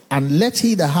 And let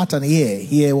he that hath an ear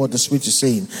hear what the Spirit is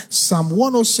saying. Psalm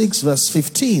 106 verse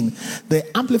 15,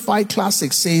 the Amplified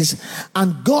Classic says,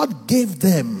 and God gave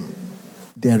them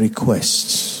their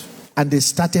requests, and they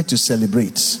started to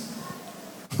celebrate.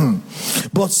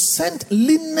 But sent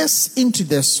leanness into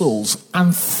their souls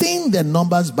and thinned their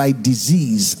numbers by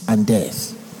disease and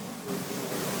death.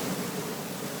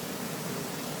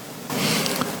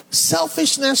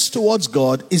 Selfishness towards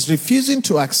God is refusing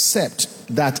to accept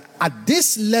that at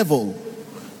this level,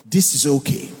 this is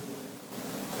okay.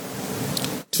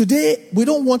 Today, we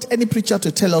don't want any preacher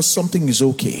to tell us something is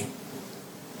okay.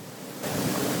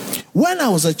 When I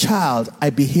was a child, I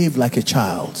behaved like a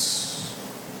child.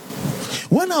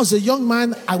 When I was a young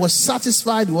man, I was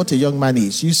satisfied with what a young man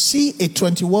is. You see a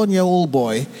 21-year-old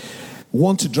boy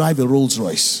want to drive a Rolls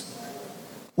Royce.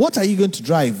 What are you going to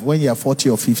drive when you are 40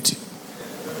 or 50?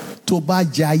 Toba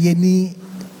Jayeni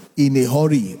in a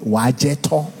hurry.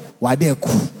 Wajeto.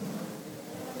 Wadeku.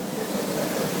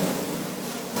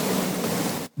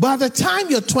 By the time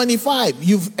you're 25,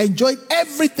 you've enjoyed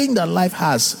everything that life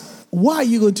has. Why are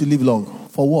you going to live long?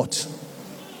 For what?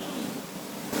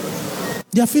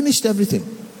 You have finished everything.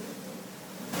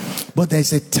 But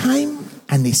there's a time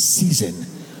and a season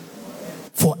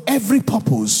for every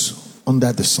purpose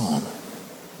under the sun.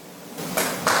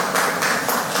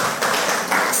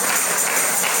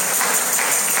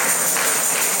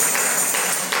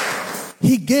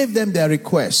 He gave them their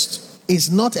request. it's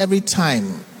not every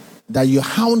time that you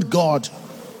hound God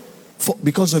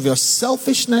because of your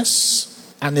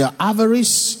selfishness and your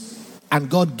avarice, and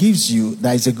God gives you,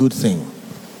 that is a good thing.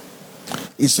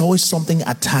 It's always something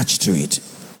attached to it.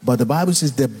 But the Bible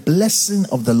says the blessing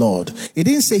of the Lord. It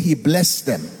didn't say he blessed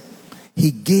them.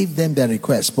 He gave them their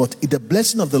request. But the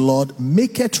blessing of the Lord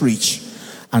maketh rich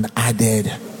and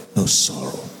added no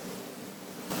sorrow.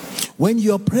 When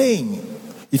you're praying,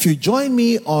 if you join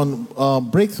me on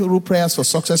Breakthrough Prayers for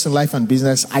Success in Life and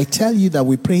Business, I tell you that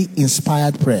we pray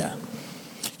inspired prayer.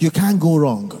 You can't go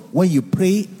wrong when you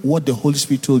pray what the Holy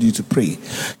Spirit told you to pray.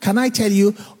 Can I tell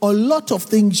you, a lot of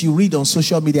things you read on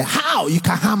social media, how you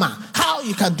can hammer, how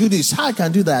you can do this, how you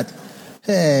can do that.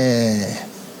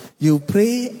 You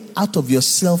pray out of your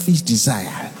selfish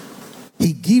desire.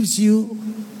 He gives you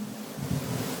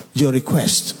your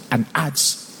request and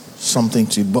adds something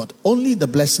to it. But only the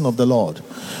blessing of the Lord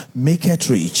maketh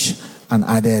rich and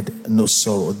added no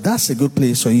sorrow. That's a good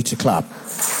place for you to clap.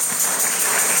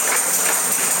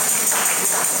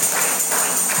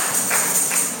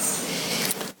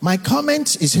 My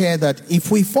comment is here that if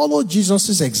we follow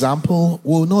Jesus' example,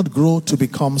 we will not grow to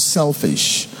become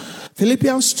selfish.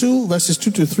 Philippians 2 verses 2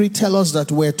 to 3 tell us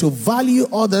that we're to value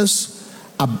others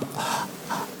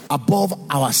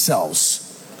above ourselves.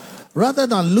 Rather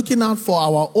than looking out for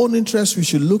our own interests, we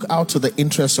should look out to the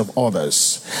interests of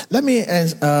others. Let me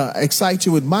excite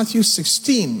you with Matthew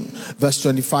 16 verse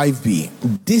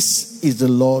 25b. This is the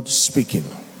Lord speaking.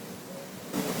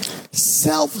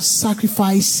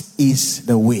 Self-sacrifice is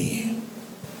the way.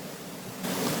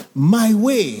 My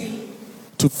way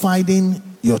to finding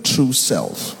your true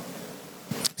self.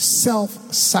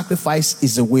 Self-sacrifice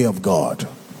is the way of God.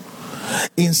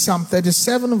 In Psalm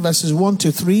 37 verses 1 to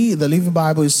 3, the Living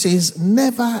Bible says,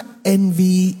 never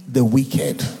envy the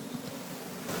wicked.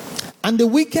 And the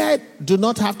wicked do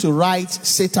not have to write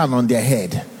Satan on their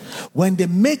head. When they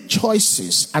make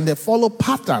choices and they follow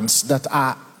patterns that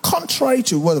are contrary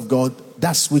to the word of God,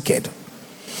 that's wicked.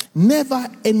 Never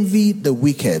envy the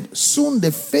wicked. Soon they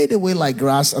fade away like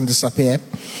grass and disappear.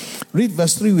 Read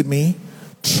verse 3 with me.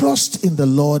 Trust in the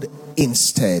Lord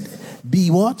instead.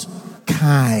 Be what?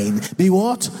 Kind. Be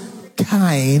what?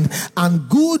 Kind and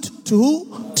good to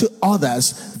who? To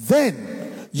others.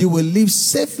 Then you will live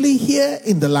safely here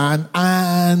in the land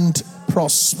and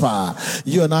prosper.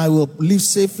 You and I will live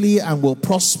safely and will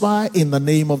prosper in the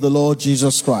name of the Lord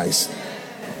Jesus Christ.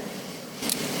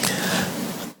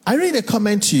 I read a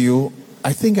comment to you.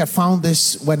 I think I found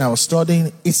this when I was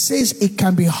studying. It says it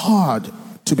can be hard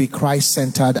to be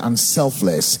Christ-centered and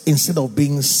selfless instead of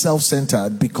being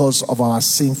self-centered because of our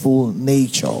sinful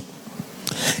nature.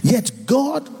 Yet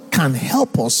God can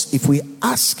help us if we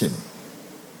ask him.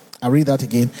 I read that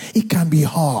again. It can be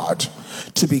hard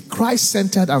to be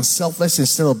Christ-centered and selfless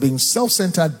instead of being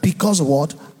self-centered because of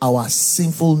what? Our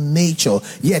sinful nature.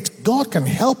 Yet God can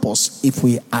help us if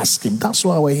we ask him. That's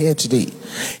why we're here today.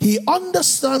 He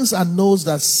understands and knows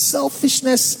that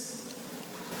selfishness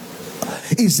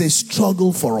is a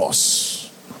struggle for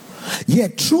us.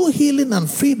 Yet true healing and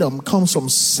freedom comes from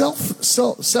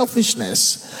selfishness.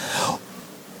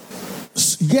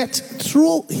 Yet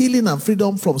true healing and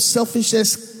freedom from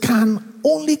selfishness can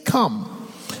only come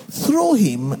through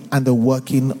him and the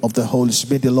working of the Holy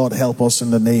Spirit. May the Lord help us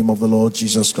in the name of the Lord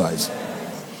Jesus Christ.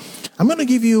 I'm going to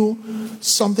give you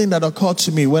something that occurred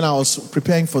to me when I was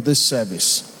preparing for this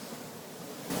service.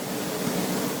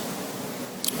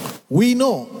 We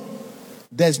know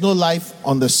there's no life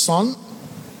on the sun.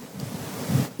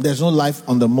 There's no life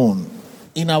on the moon.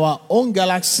 In our own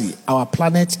galaxy, our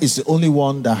planet is the only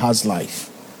one that has life.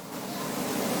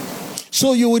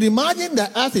 So you would imagine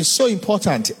that Earth is so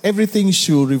important, everything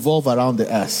should revolve around the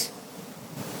Earth.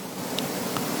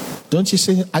 Don't you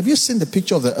see? Have you seen the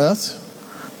picture of the Earth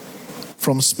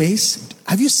from space?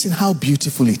 Have you seen how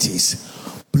beautiful it is?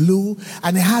 Blue,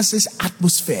 and it has this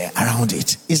atmosphere around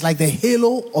it. It's like the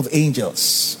halo of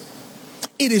angels.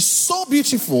 It is so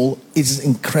beautiful, it is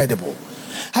incredible.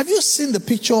 Have you seen the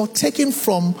picture taken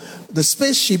from the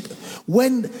spaceship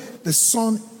when the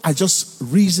sun had just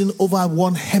risen over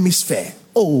one hemisphere?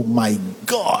 Oh my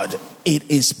God, it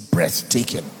is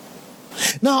breathtaking.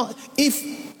 Now, if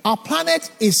our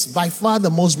planet is by far the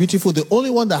most beautiful, the only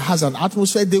one that has an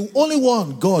atmosphere, the only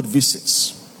one God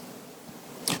visits,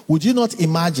 would you not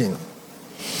imagine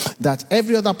that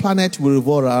every other planet will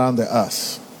revolve around the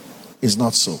Earth? It's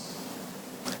not so.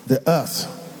 The Earth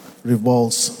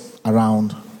revolves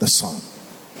around the sun.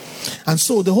 And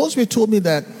so the Holy Spirit told me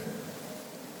that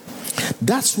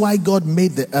that's why God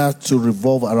made the earth to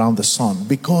revolve around the sun,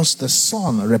 because the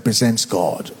sun represents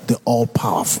God, the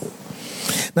all-powerful.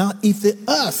 Now, if the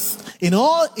earth, in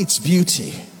all its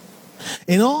beauty,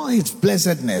 in all its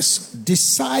blessedness,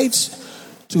 decides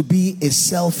to be a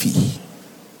selfie,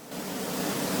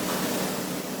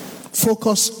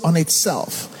 focus on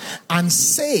itself, and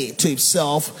say to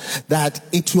itself that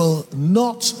it will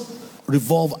not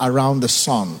revolve around the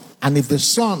sun. And if the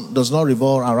sun does not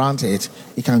revolve around it,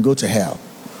 it can go to hell.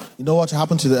 You know what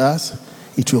happened to the earth?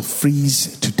 It will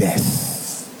freeze to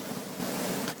death.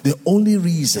 The only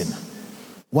reason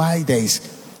why there is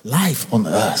life on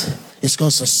earth is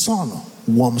because the sun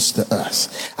warms the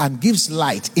earth and gives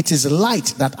light. It is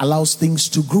light that allows things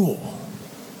to grow.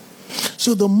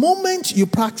 So the moment you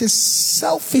practice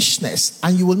selfishness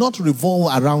and you will not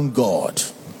revolve around God,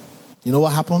 you know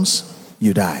what happens?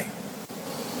 You die.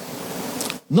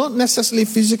 Not necessarily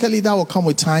physically, that will come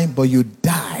with time, but you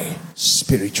die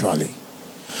spiritually.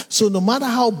 So no matter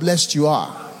how blessed you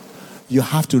are, you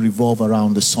have to revolve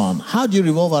around the sun. How do you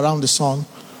revolve around the sun?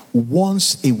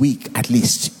 Once a week at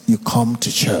least, you come to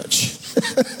church.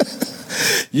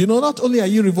 You know, not only are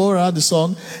you revolving around the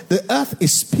sun, the earth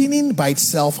is spinning by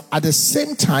itself at the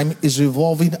same time is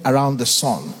revolving around the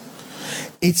sun.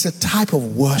 It's a type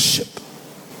of worship.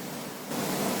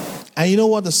 And you know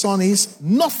what the sun is?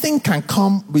 Nothing can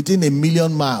come within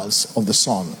 1,000,000 miles of the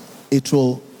sun. It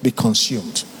will be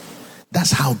consumed.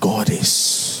 That's how God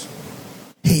is.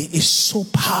 He is so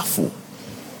powerful.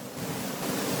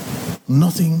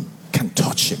 Nothing can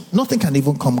touch him. Nothing can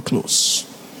even come close.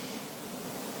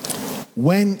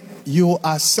 When you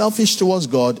are selfish towards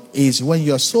God is when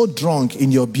you are so drunk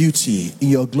in your beauty, in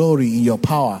your glory, in your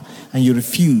power, and you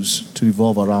refuse to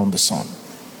revolve around the sun.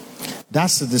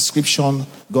 That's the description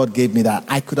God gave me, that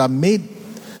I could have made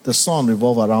the sun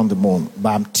revolve around the moon. But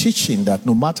I'm teaching that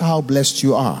no matter how blessed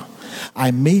you are,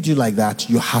 I made you like that.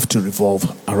 You have to revolve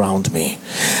around me.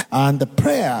 And the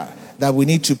prayer that we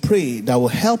need to pray that will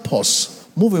help us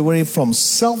move away from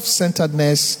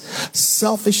self-centeredness,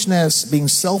 selfishness, being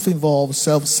self-involved,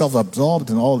 self-absorbed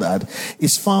and all that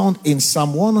is found in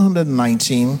Psalm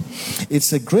 119.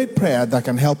 It's a great prayer that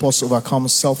can help us overcome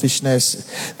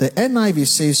selfishness. The NIV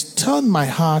says, turn my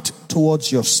heart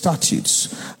towards your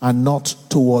statutes and not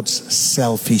towards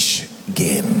selfish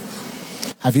gain.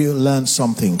 Have you learned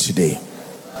something today?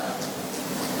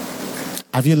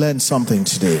 Have you learned something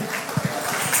today?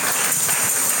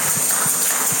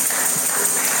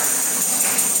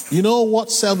 You know what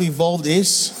self-involved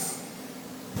is?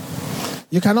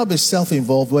 You cannot be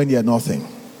self-involved when you're nothing.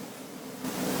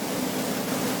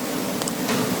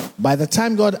 By the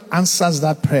time God answers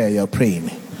that prayer you're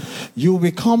praying, you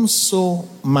become so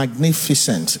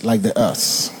magnificent like the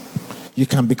earth. You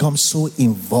can become so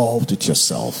involved with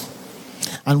yourself.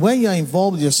 And when you're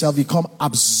involved with yourself, you become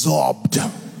absorbed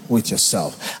with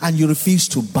yourself. And you refuse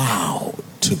to bow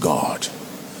to God.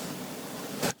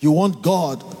 You want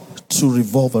God to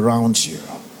revolve around you.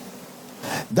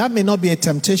 That may not be a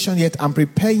temptation, yet I'm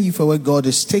preparing you for where God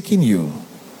is taking you,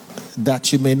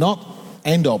 that you may not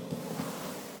end up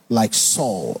like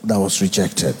Saul that was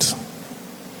rejected.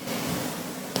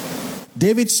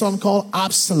 David's son called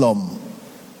Absalom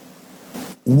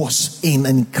was an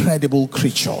incredible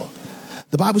creature.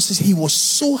 The Bible says he was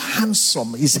so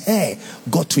handsome, his hair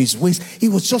got to his waist. He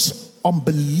was just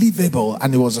unbelievable,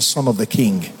 and he was the son of the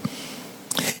king.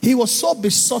 He was so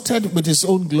besotted with his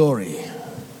own glory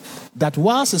that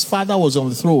whilst his father was on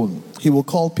the throne, he would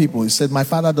call people. He said, my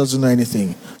father doesn't know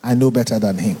anything. I know better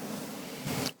than him.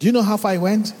 Do you know how far he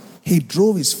went? He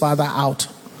drove his father out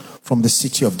from the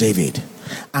city of David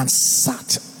and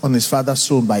sat on his father's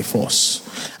throne by force.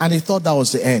 And he thought that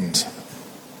was the end.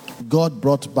 God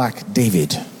brought back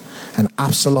David, and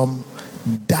Absalom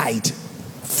died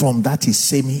from that his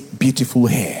semi-beautiful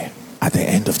hair at the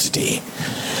end of the day.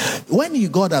 When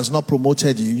God has not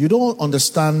promoted you, you don't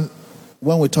understand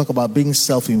when we talk about being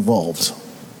self-involved.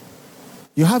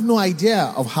 You have no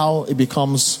idea of how it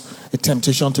becomes a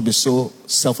temptation to be so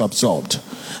self-absorbed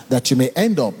that you may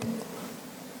end up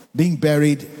being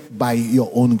buried by your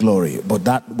own glory. But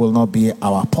that will not be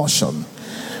our portion.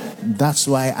 That's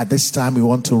why at this time we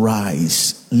want to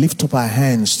rise, lift up our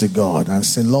hands to God and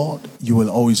say, Lord, you will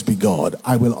always be God.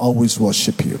 I will always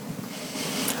worship you.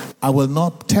 I will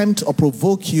not tempt or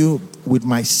provoke you with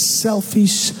my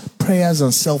selfish prayers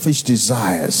and selfish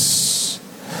desires.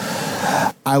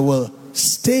 I will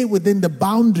stay within the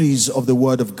boundaries of the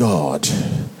Word of God.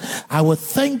 I will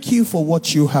thank you for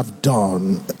what you have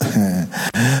done.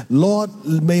 Lord,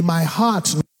 may my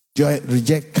heart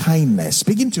reject kindness.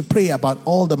 Begin to pray about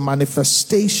all the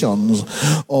manifestations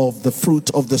of the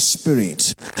fruit of the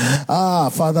Spirit.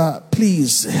 Father,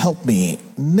 please help me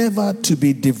never to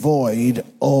be devoid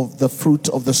of the fruit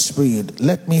of the Spirit.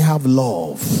 Let me have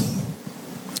love,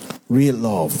 real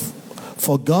love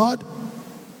for God,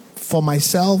 for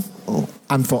myself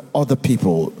and for other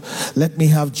people. Let me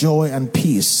have joy and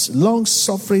peace, long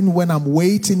suffering when I'm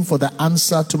waiting for the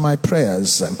answer to my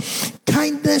prayers,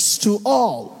 kindness to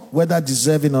all, whether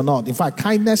deserving or not. In fact,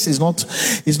 kindness is not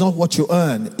what you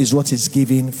earn, is what is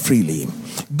given freely.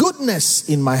 Goodness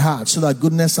in my heart, so that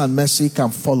goodness and mercy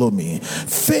can follow me.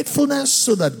 Faithfulness,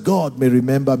 so that God may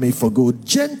remember me for good.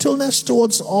 Gentleness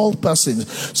towards all persons,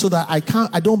 so that I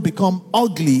don't become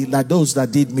ugly like those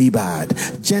that did me bad.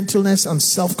 Gentleness and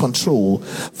self-control.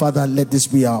 Father, let this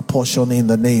be our portion in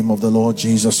the name of the Lord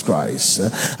Jesus Christ.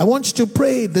 I want you to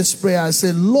pray this prayer. I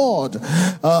say, Lord,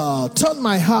 turn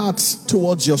my heart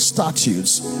towards your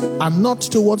statutes and not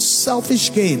towards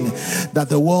selfish gain that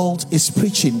the world is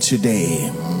preaching today.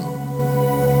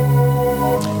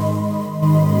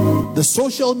 The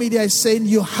social media is saying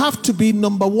you have to be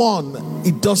number one.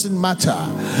 It doesn't matter.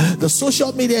 The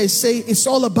social media is saying it's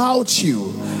all about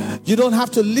you. You don't have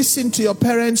to listen to your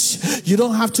parents. You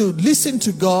don't have to listen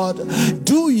to God.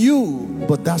 Do you,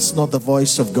 but that's not the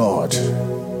voice of God.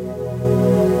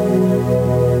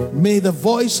 May the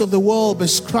voice of the world be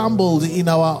scrambled in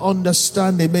our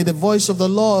understanding. May the voice of the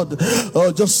Lord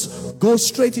just go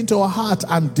straight into our heart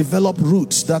and develop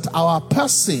roots, that our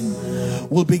person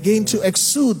will begin to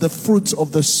exude the fruits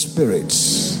of the Spirit.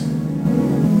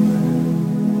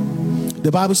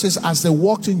 The Bible says, as they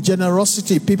walked in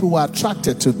generosity, people were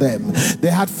attracted to them. They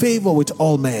had favor with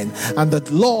all men, and that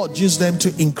Lord used them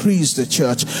to increase the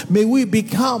church. May we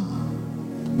become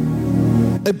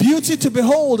a beauty to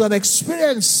behold, an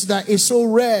experience that is so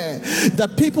rare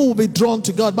that people will be drawn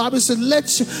to God. The Bible says,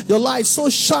 let your light so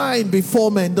shine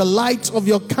before men, the light of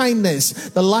your kindness,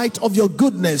 the light of your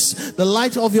goodness, the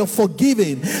light of your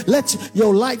forgiving. Let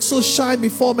your light so shine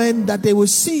before men that they will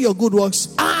see your good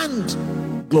works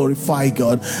and glorify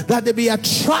God, that they be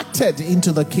attracted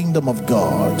into the kingdom of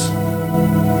God.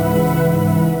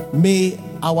 May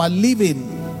our living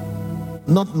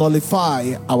not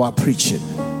nullify our preaching.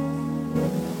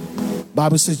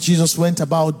 Bible says Jesus went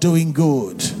about doing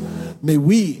good. May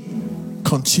we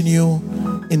continue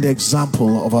in the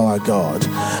example of our God.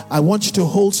 I want you to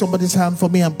hold somebody's hand for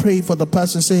me and pray for the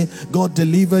person. Say, God,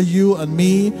 deliver you and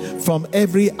me from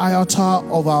every iota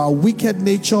of our wicked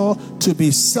nature to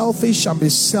be selfish and be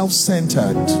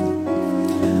self-centered.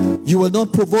 You will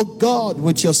not provoke God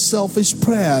with your selfish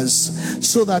prayers,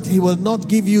 so that he will not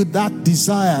give you that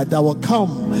desire that will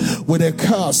come with a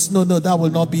curse. No, that will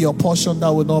not be your portion. That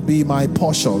will not be my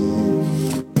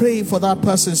portion. Pray for that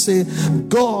person. Say,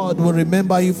 God will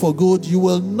remember you for good. You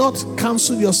will not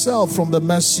cancel yourself from the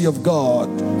mercy of God.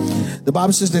 The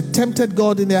Bible says they tempted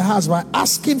God in their hearts by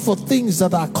asking for things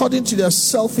that are according to their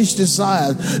selfish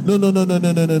desires. No.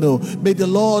 May the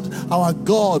Lord our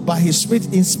God by his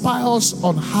Spirit inspire us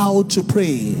on how to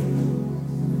pray.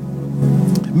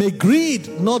 May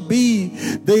greed not be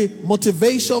the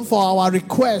motivation for our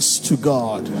requests to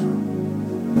God.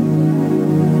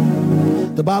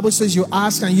 The Bible says you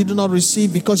ask and you do not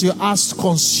receive because you ask,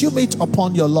 consume it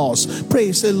upon your loss.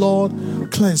 Pray, say, Lord,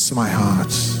 cleanse my heart.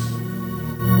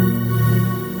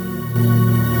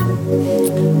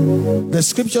 The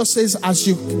scripture says, as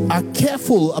you are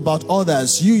careful about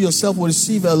others, you yourself will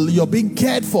receive. You're being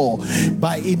cared for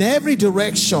by in every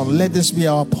direction. Let this be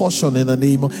our portion in the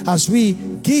name of, as we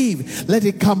give, let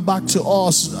it come back to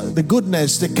us. The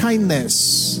goodness, the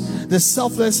kindness, the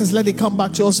selflessness, let it come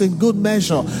back to us in good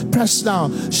measure, pressed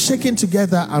down, shaken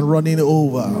together and running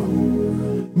over.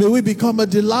 May we become a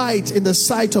delight in the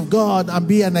sight of God and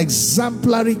be an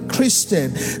exemplary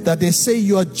Christian, that they say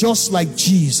you are just like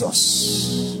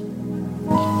Jesus.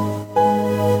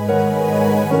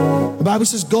 The Bible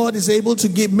says God is able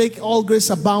to make all grace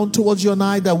abound towards you and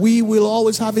I, that we will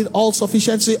always have it all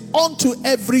sufficiency unto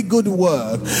every good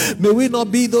work. May we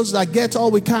not be those that get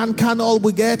all we can all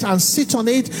we get, and sit on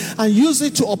it and use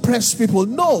it to oppress people.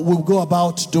 No, we'll go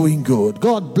about doing good.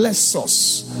 God bless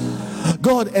us.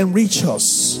 God enrich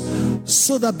us,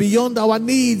 so that beyond our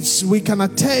needs we can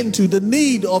attend to the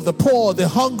need of the poor, the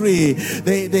hungry,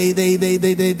 they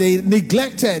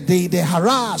neglected, they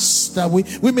harassed, that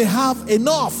we may have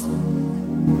enough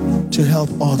to help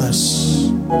others.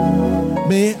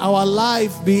 May our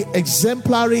life be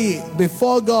exemplary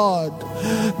before God.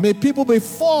 May people be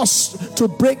forced to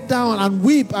break down and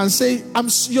weep and say,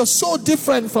 you're so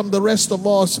different from the rest of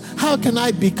us. How can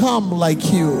I become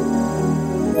like you?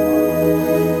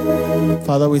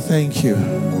 Father, we thank you.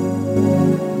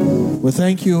 We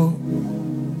thank you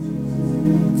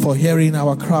for hearing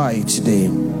our cry today.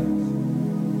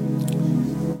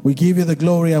 We give you the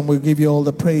glory and we give you all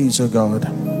the praise, oh God.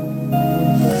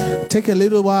 Take a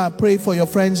little while, pray for your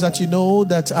friends that you know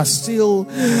that are still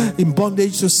in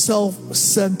bondage to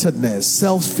self-centeredness,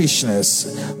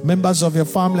 selfishness. Members of your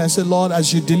family, and say, Lord,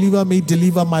 as you deliver me,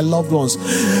 deliver my loved ones.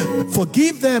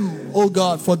 Forgive them, oh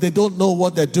God, for they don't know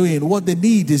what they're doing. What they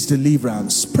need is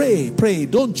deliverance. Pray, pray.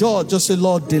 Don't judge. Just say,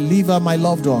 Lord, deliver my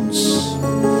loved ones.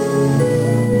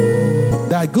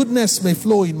 That goodness may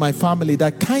flow in my family.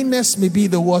 That kindness may be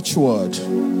the watchword.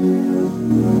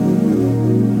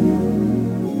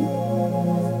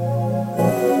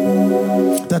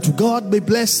 That God may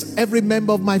bless every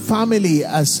member of my family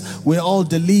as we're all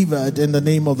delivered in the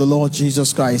name of the Lord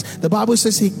Jesus Christ. The Bible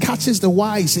says he catches the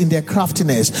wise in their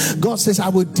craftiness. God says, I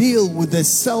will deal with the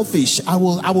selfish. I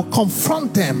will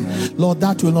confront them. Lord,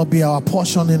 that will not be our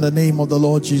portion in the name of the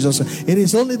Lord Jesus. It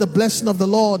is only the blessing of the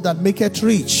Lord that maketh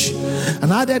rich,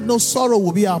 and added no sorrow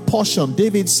will be our portion.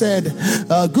 David said,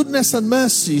 goodness and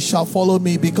mercy shall follow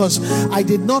me, because I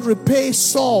did not repay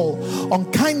Saul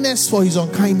unkindness for his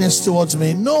unkindness towards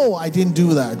me. No, I didn't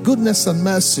do that. Goodness and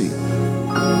mercy,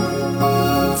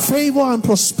 favor and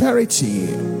prosperity,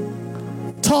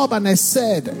 Tob and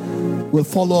Esed will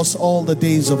follow us all the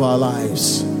days of our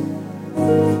lives.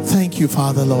 Thank you,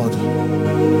 Father, Lord,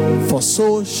 for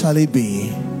so shall it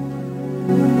be.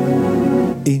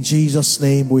 In Jesus'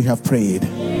 name we have prayed.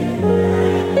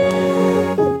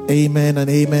 Amen and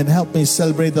amen. Help me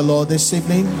celebrate the Lord this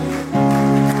evening.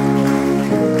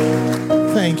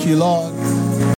 Thank you, Lord.